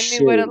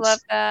Amy would have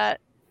loved that.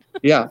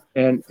 Yeah,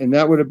 and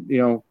that would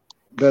have,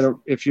 better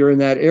if you're in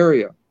that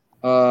area.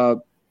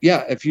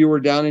 If you were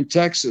down in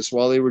Texas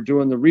while they were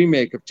doing the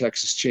remake of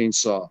Texas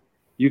Chainsaw,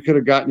 you could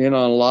have gotten in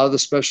on a lot of the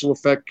special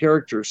effect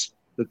characters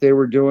that they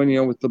were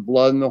doing, with the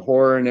blood and the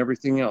horror and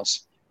everything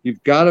else.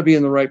 You've got to be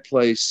in the right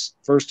place,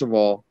 first of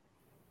all.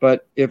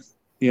 But if,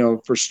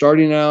 for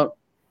starting out,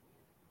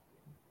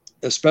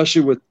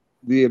 especially with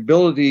the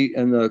ability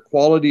and the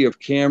quality of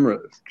camera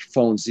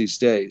phones these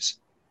days,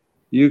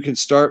 you can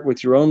start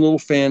with your own little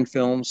fan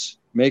films,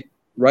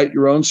 write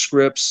your own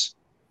scripts,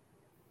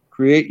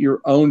 create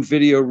your own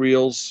video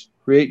reels,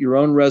 create your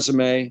own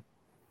resume.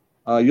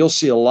 You'll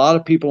see a lot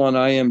of people on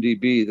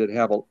IMDb that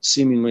have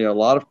seemingly a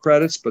lot of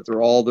credits, but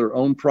they're all their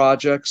own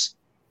projects,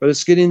 but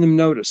it's getting them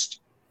noticed.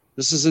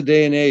 This is a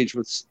day and age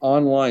with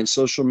online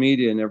social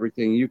media and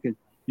everything. You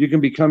can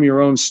become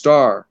your own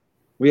star.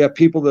 We have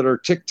people that are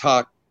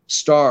TikTok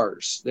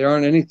stars. They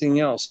aren't anything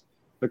else.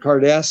 The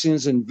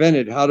Kardashians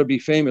invented how to be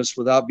famous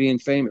without being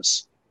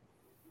famous.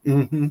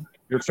 Mm-hmm.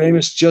 You're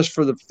famous just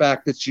for the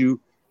fact that you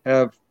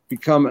have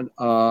become an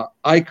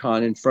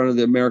icon in front of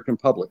the American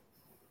public.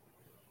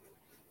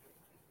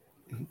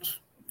 It's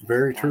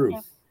very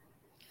true.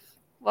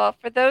 Well,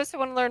 for those who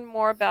want to learn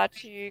more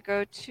about you,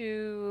 go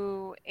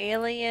to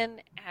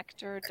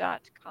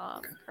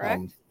alienactor.com,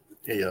 correct?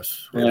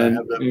 Yes. And I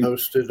have that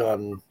posted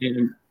on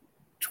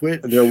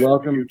Twitch, they're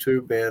welcome.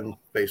 YouTube, and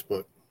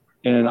Facebook.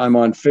 And I'm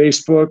on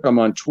Facebook. I'm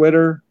on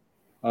Twitter.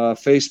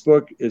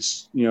 Facebook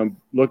is,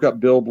 look up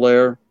Bill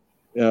Blair.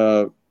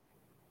 The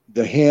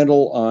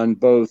handle on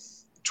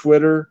both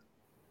Twitter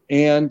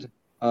and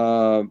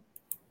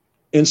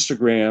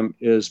Instagram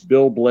is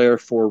Bill Blair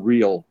for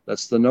Real.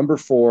 That's the number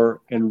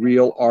 4 and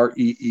real,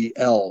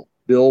 REEL.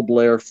 Bill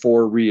Blair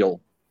for Real.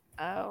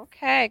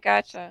 Okay,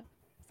 gotcha.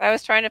 I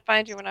was trying to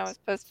find you when I was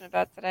posting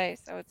about today.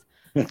 So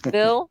it's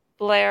Bill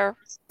Blair,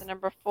 the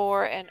number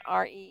 4 and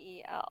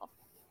REEL.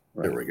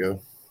 Right. There we go.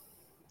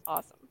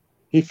 Awesome.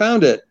 He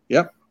found it.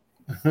 Yep.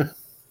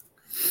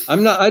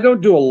 I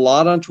don't do a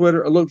lot on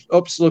Twitter.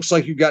 Looks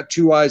like you got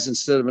 2 I's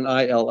instead of an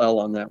ILL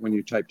on that when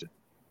you typed it.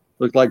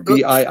 Looked like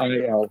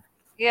BIIL.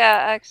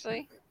 Yeah,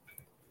 actually.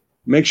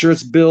 Make sure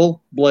it's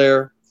Bill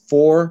Blair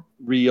for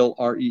Real,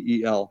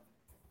 REEL.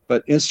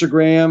 But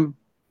Instagram,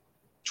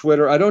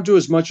 Twitter, I don't do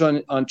as much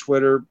on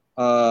Twitter,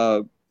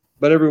 but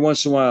every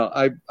once in a while,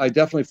 I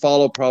definitely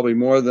follow probably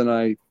more than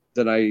I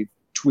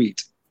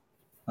tweet.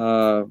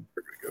 There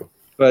we go.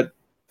 But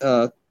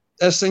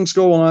as things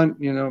go on,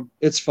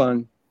 it's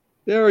fun.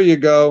 There you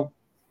go.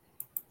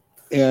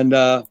 And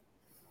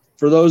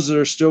for those that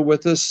are still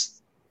with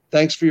us,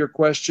 thanks for your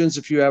questions.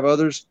 If you have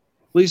others,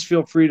 please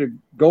feel free to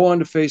go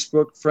onto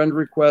Facebook, friend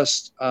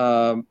request.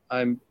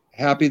 I'm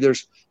happy.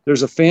 There's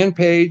a fan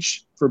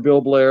page for Bill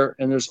Blair,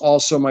 and there's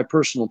also my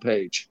personal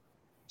page.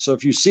 So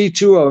if you see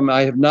 2 of them,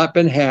 I have not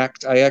been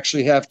hacked. I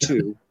actually have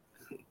 2.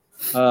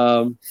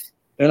 And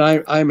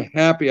I'm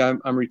happy.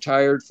 I'm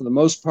retired for the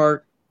most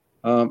part.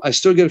 I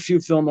still get a few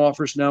film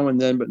offers now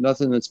and then, but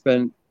nothing that's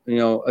been,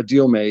 a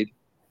deal made.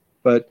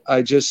 But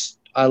I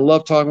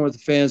love talking with the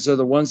fans. They're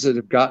the ones that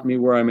have gotten me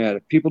where I'm at.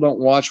 If people don't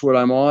watch what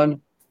I'm on,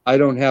 I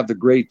don't have the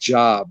great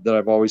job that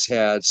I've always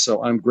had.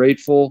 So I'm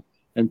grateful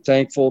and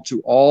thankful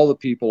to all the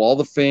people, all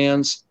the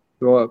fans,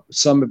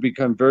 some have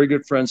become very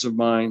good friends of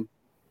mine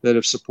that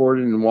have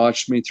supported and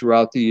watched me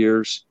throughout the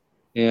years.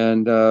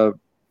 And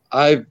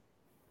I've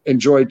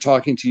enjoyed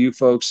talking to you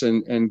folks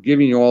and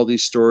giving you all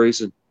these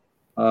stories. And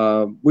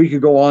we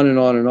could go on and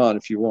on and on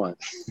if you want.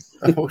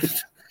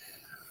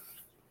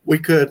 We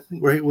could.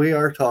 We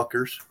are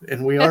talkers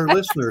and we are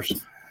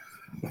listeners.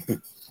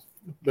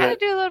 I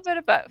do a little bit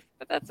of both,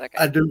 but that's okay.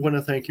 I do want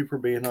to thank you for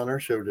being on our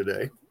show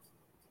today.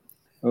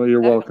 Oh,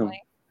 you're welcome.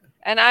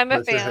 And I'm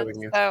a fan.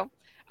 So,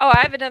 I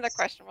have another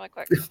question really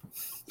quick.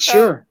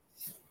 Sure.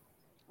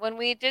 When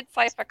we did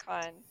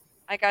SciFiCon,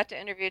 I got to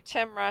interview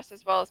Tim Russ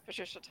as well as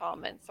Patricia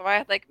Tallman. So I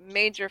had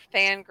major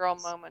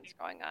fangirl moments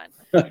going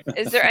on.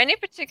 Is there any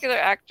particular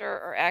actor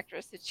or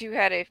actress that you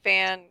had a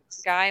fan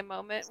guy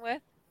moment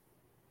with?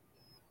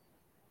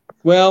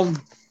 Well,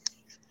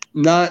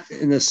 not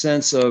in the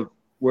sense of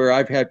where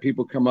I've had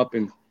people come up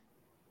and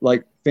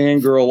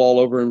fangirl all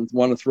over and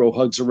want to throw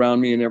hugs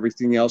around me and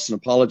everything else and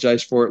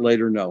apologize for it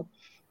later. No,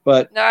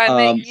 but no, I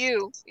meant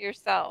you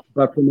yourself.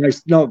 But for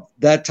no,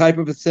 that type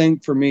of a thing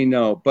for me,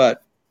 no.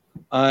 But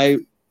I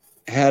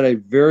had a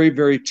very,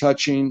 very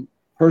touching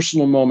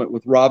personal moment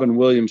with Robin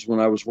Williams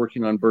when I was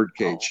working on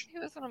Birdcage. He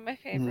was one of my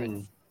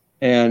favorites.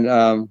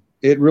 And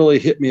it really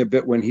hit me a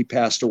bit when he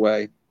passed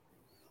away.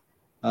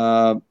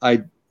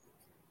 I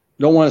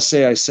don't want to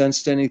say I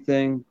sensed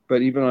anything,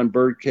 but even on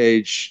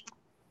Birdcage,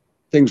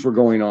 things were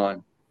going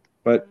on.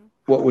 But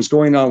what was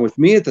going on with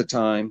me at the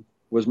time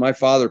was my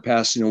father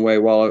passing away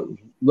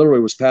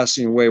literally was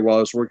passing away while I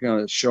was working on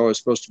a show. I was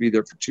supposed to be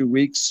there for 2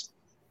 weeks.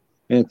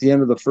 And at the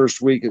end of the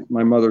first week,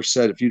 my mother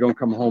said, if you don't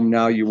come home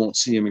now, you won't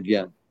see him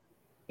again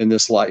in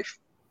this life.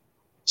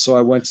 So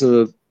I went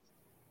to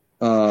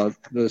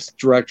the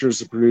directors,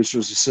 the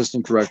producers,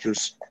 assistant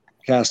directors,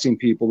 casting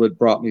people that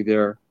brought me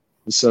there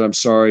and said, I'm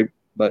sorry,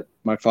 but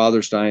my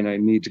father's dying. I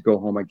need to go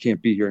home. I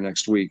can't be here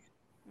next week.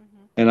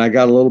 Mm-hmm. And I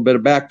got a little bit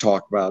of back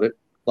talk about it.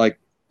 Like,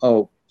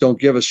 oh, don't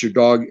give us your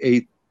dog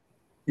ate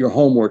your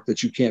homework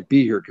that you can't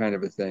be here kind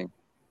of a thing.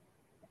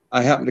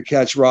 I happened to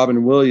catch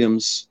Robin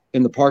Williams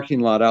in the parking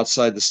lot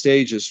outside the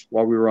stages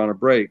while we were on a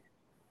break.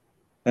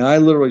 And I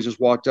literally just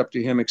walked up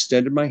to him,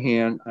 extended my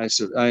hand. I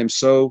said, I am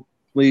so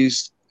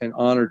pleased and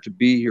honored to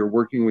be here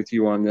working with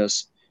you on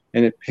this.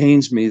 And it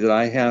pains me that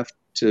I have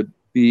to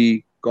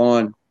be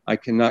gone. I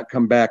cannot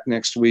come back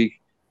next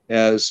week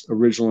as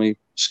originally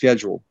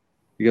scheduled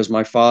because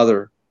my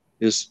father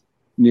is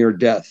near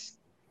death.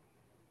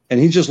 And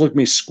he just looked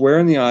me square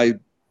in the eye,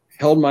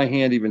 held my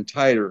hand even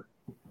tighter,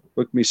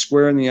 looked me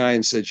square in the eye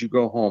and said, you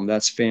go home.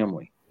 That's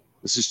family.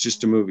 This is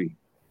just a movie.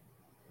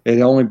 It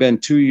had only been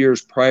 2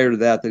 years prior to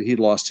that he'd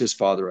lost his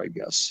father, I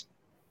guess.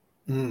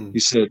 He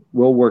said,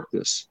 we'll work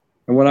this.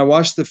 And when I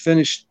watched the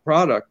finished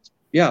product,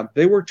 yeah,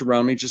 they worked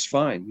around me just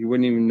fine. You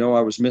wouldn't even know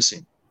I was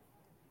missing.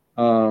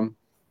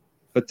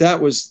 But that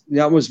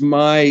was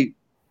my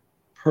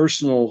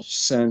personal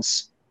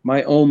sense,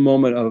 my own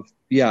moment of,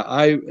 yeah,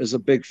 I was a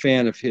big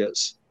fan of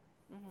his.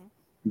 Mm-hmm.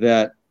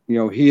 That,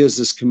 he is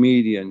this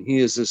comedian. He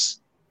is this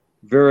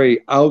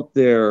very out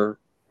there,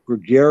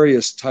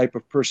 gregarious type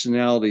of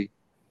personality.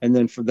 And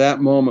then for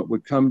that moment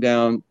would come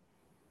down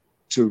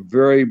to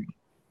very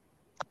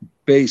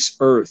base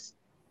earth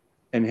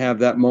and have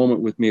that moment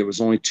with me. It was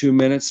only 2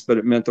 minutes, but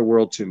it meant the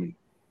world to me.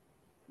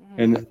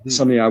 Mm-hmm. And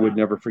something I would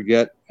never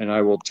forget and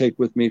I will take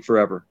with me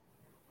forever.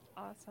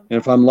 Awesome. And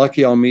if I'm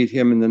lucky, I'll meet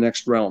him in the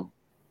next realm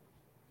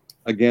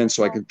again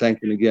so I can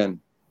thank him again.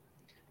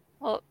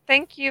 Well,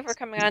 thank you for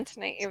coming on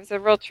tonight. It was a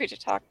real treat to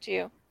talk to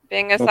you.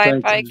 Being a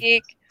sci-fi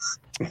geek,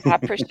 I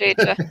appreciate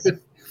you.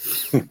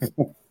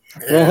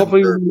 Well,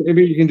 hopefully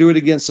maybe you can do it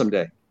again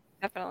someday.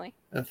 Definitely.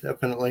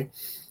 Definitely.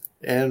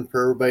 And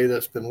for everybody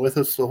that's been with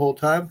us the whole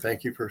time,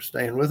 thank you for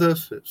staying with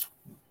us. It's,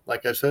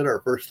 like I said,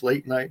 our first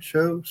late night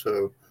show.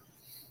 So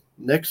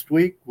next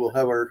week, we'll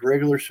have our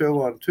regular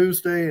show on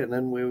Tuesday, and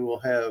then we will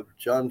have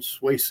John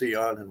Swasey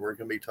on, and we're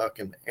going to be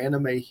talking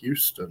Anime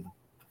Houston.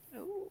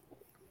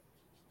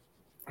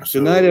 So,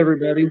 good night,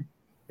 everybody.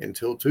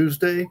 Until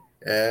Tuesday,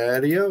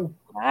 adios.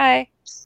 Bye.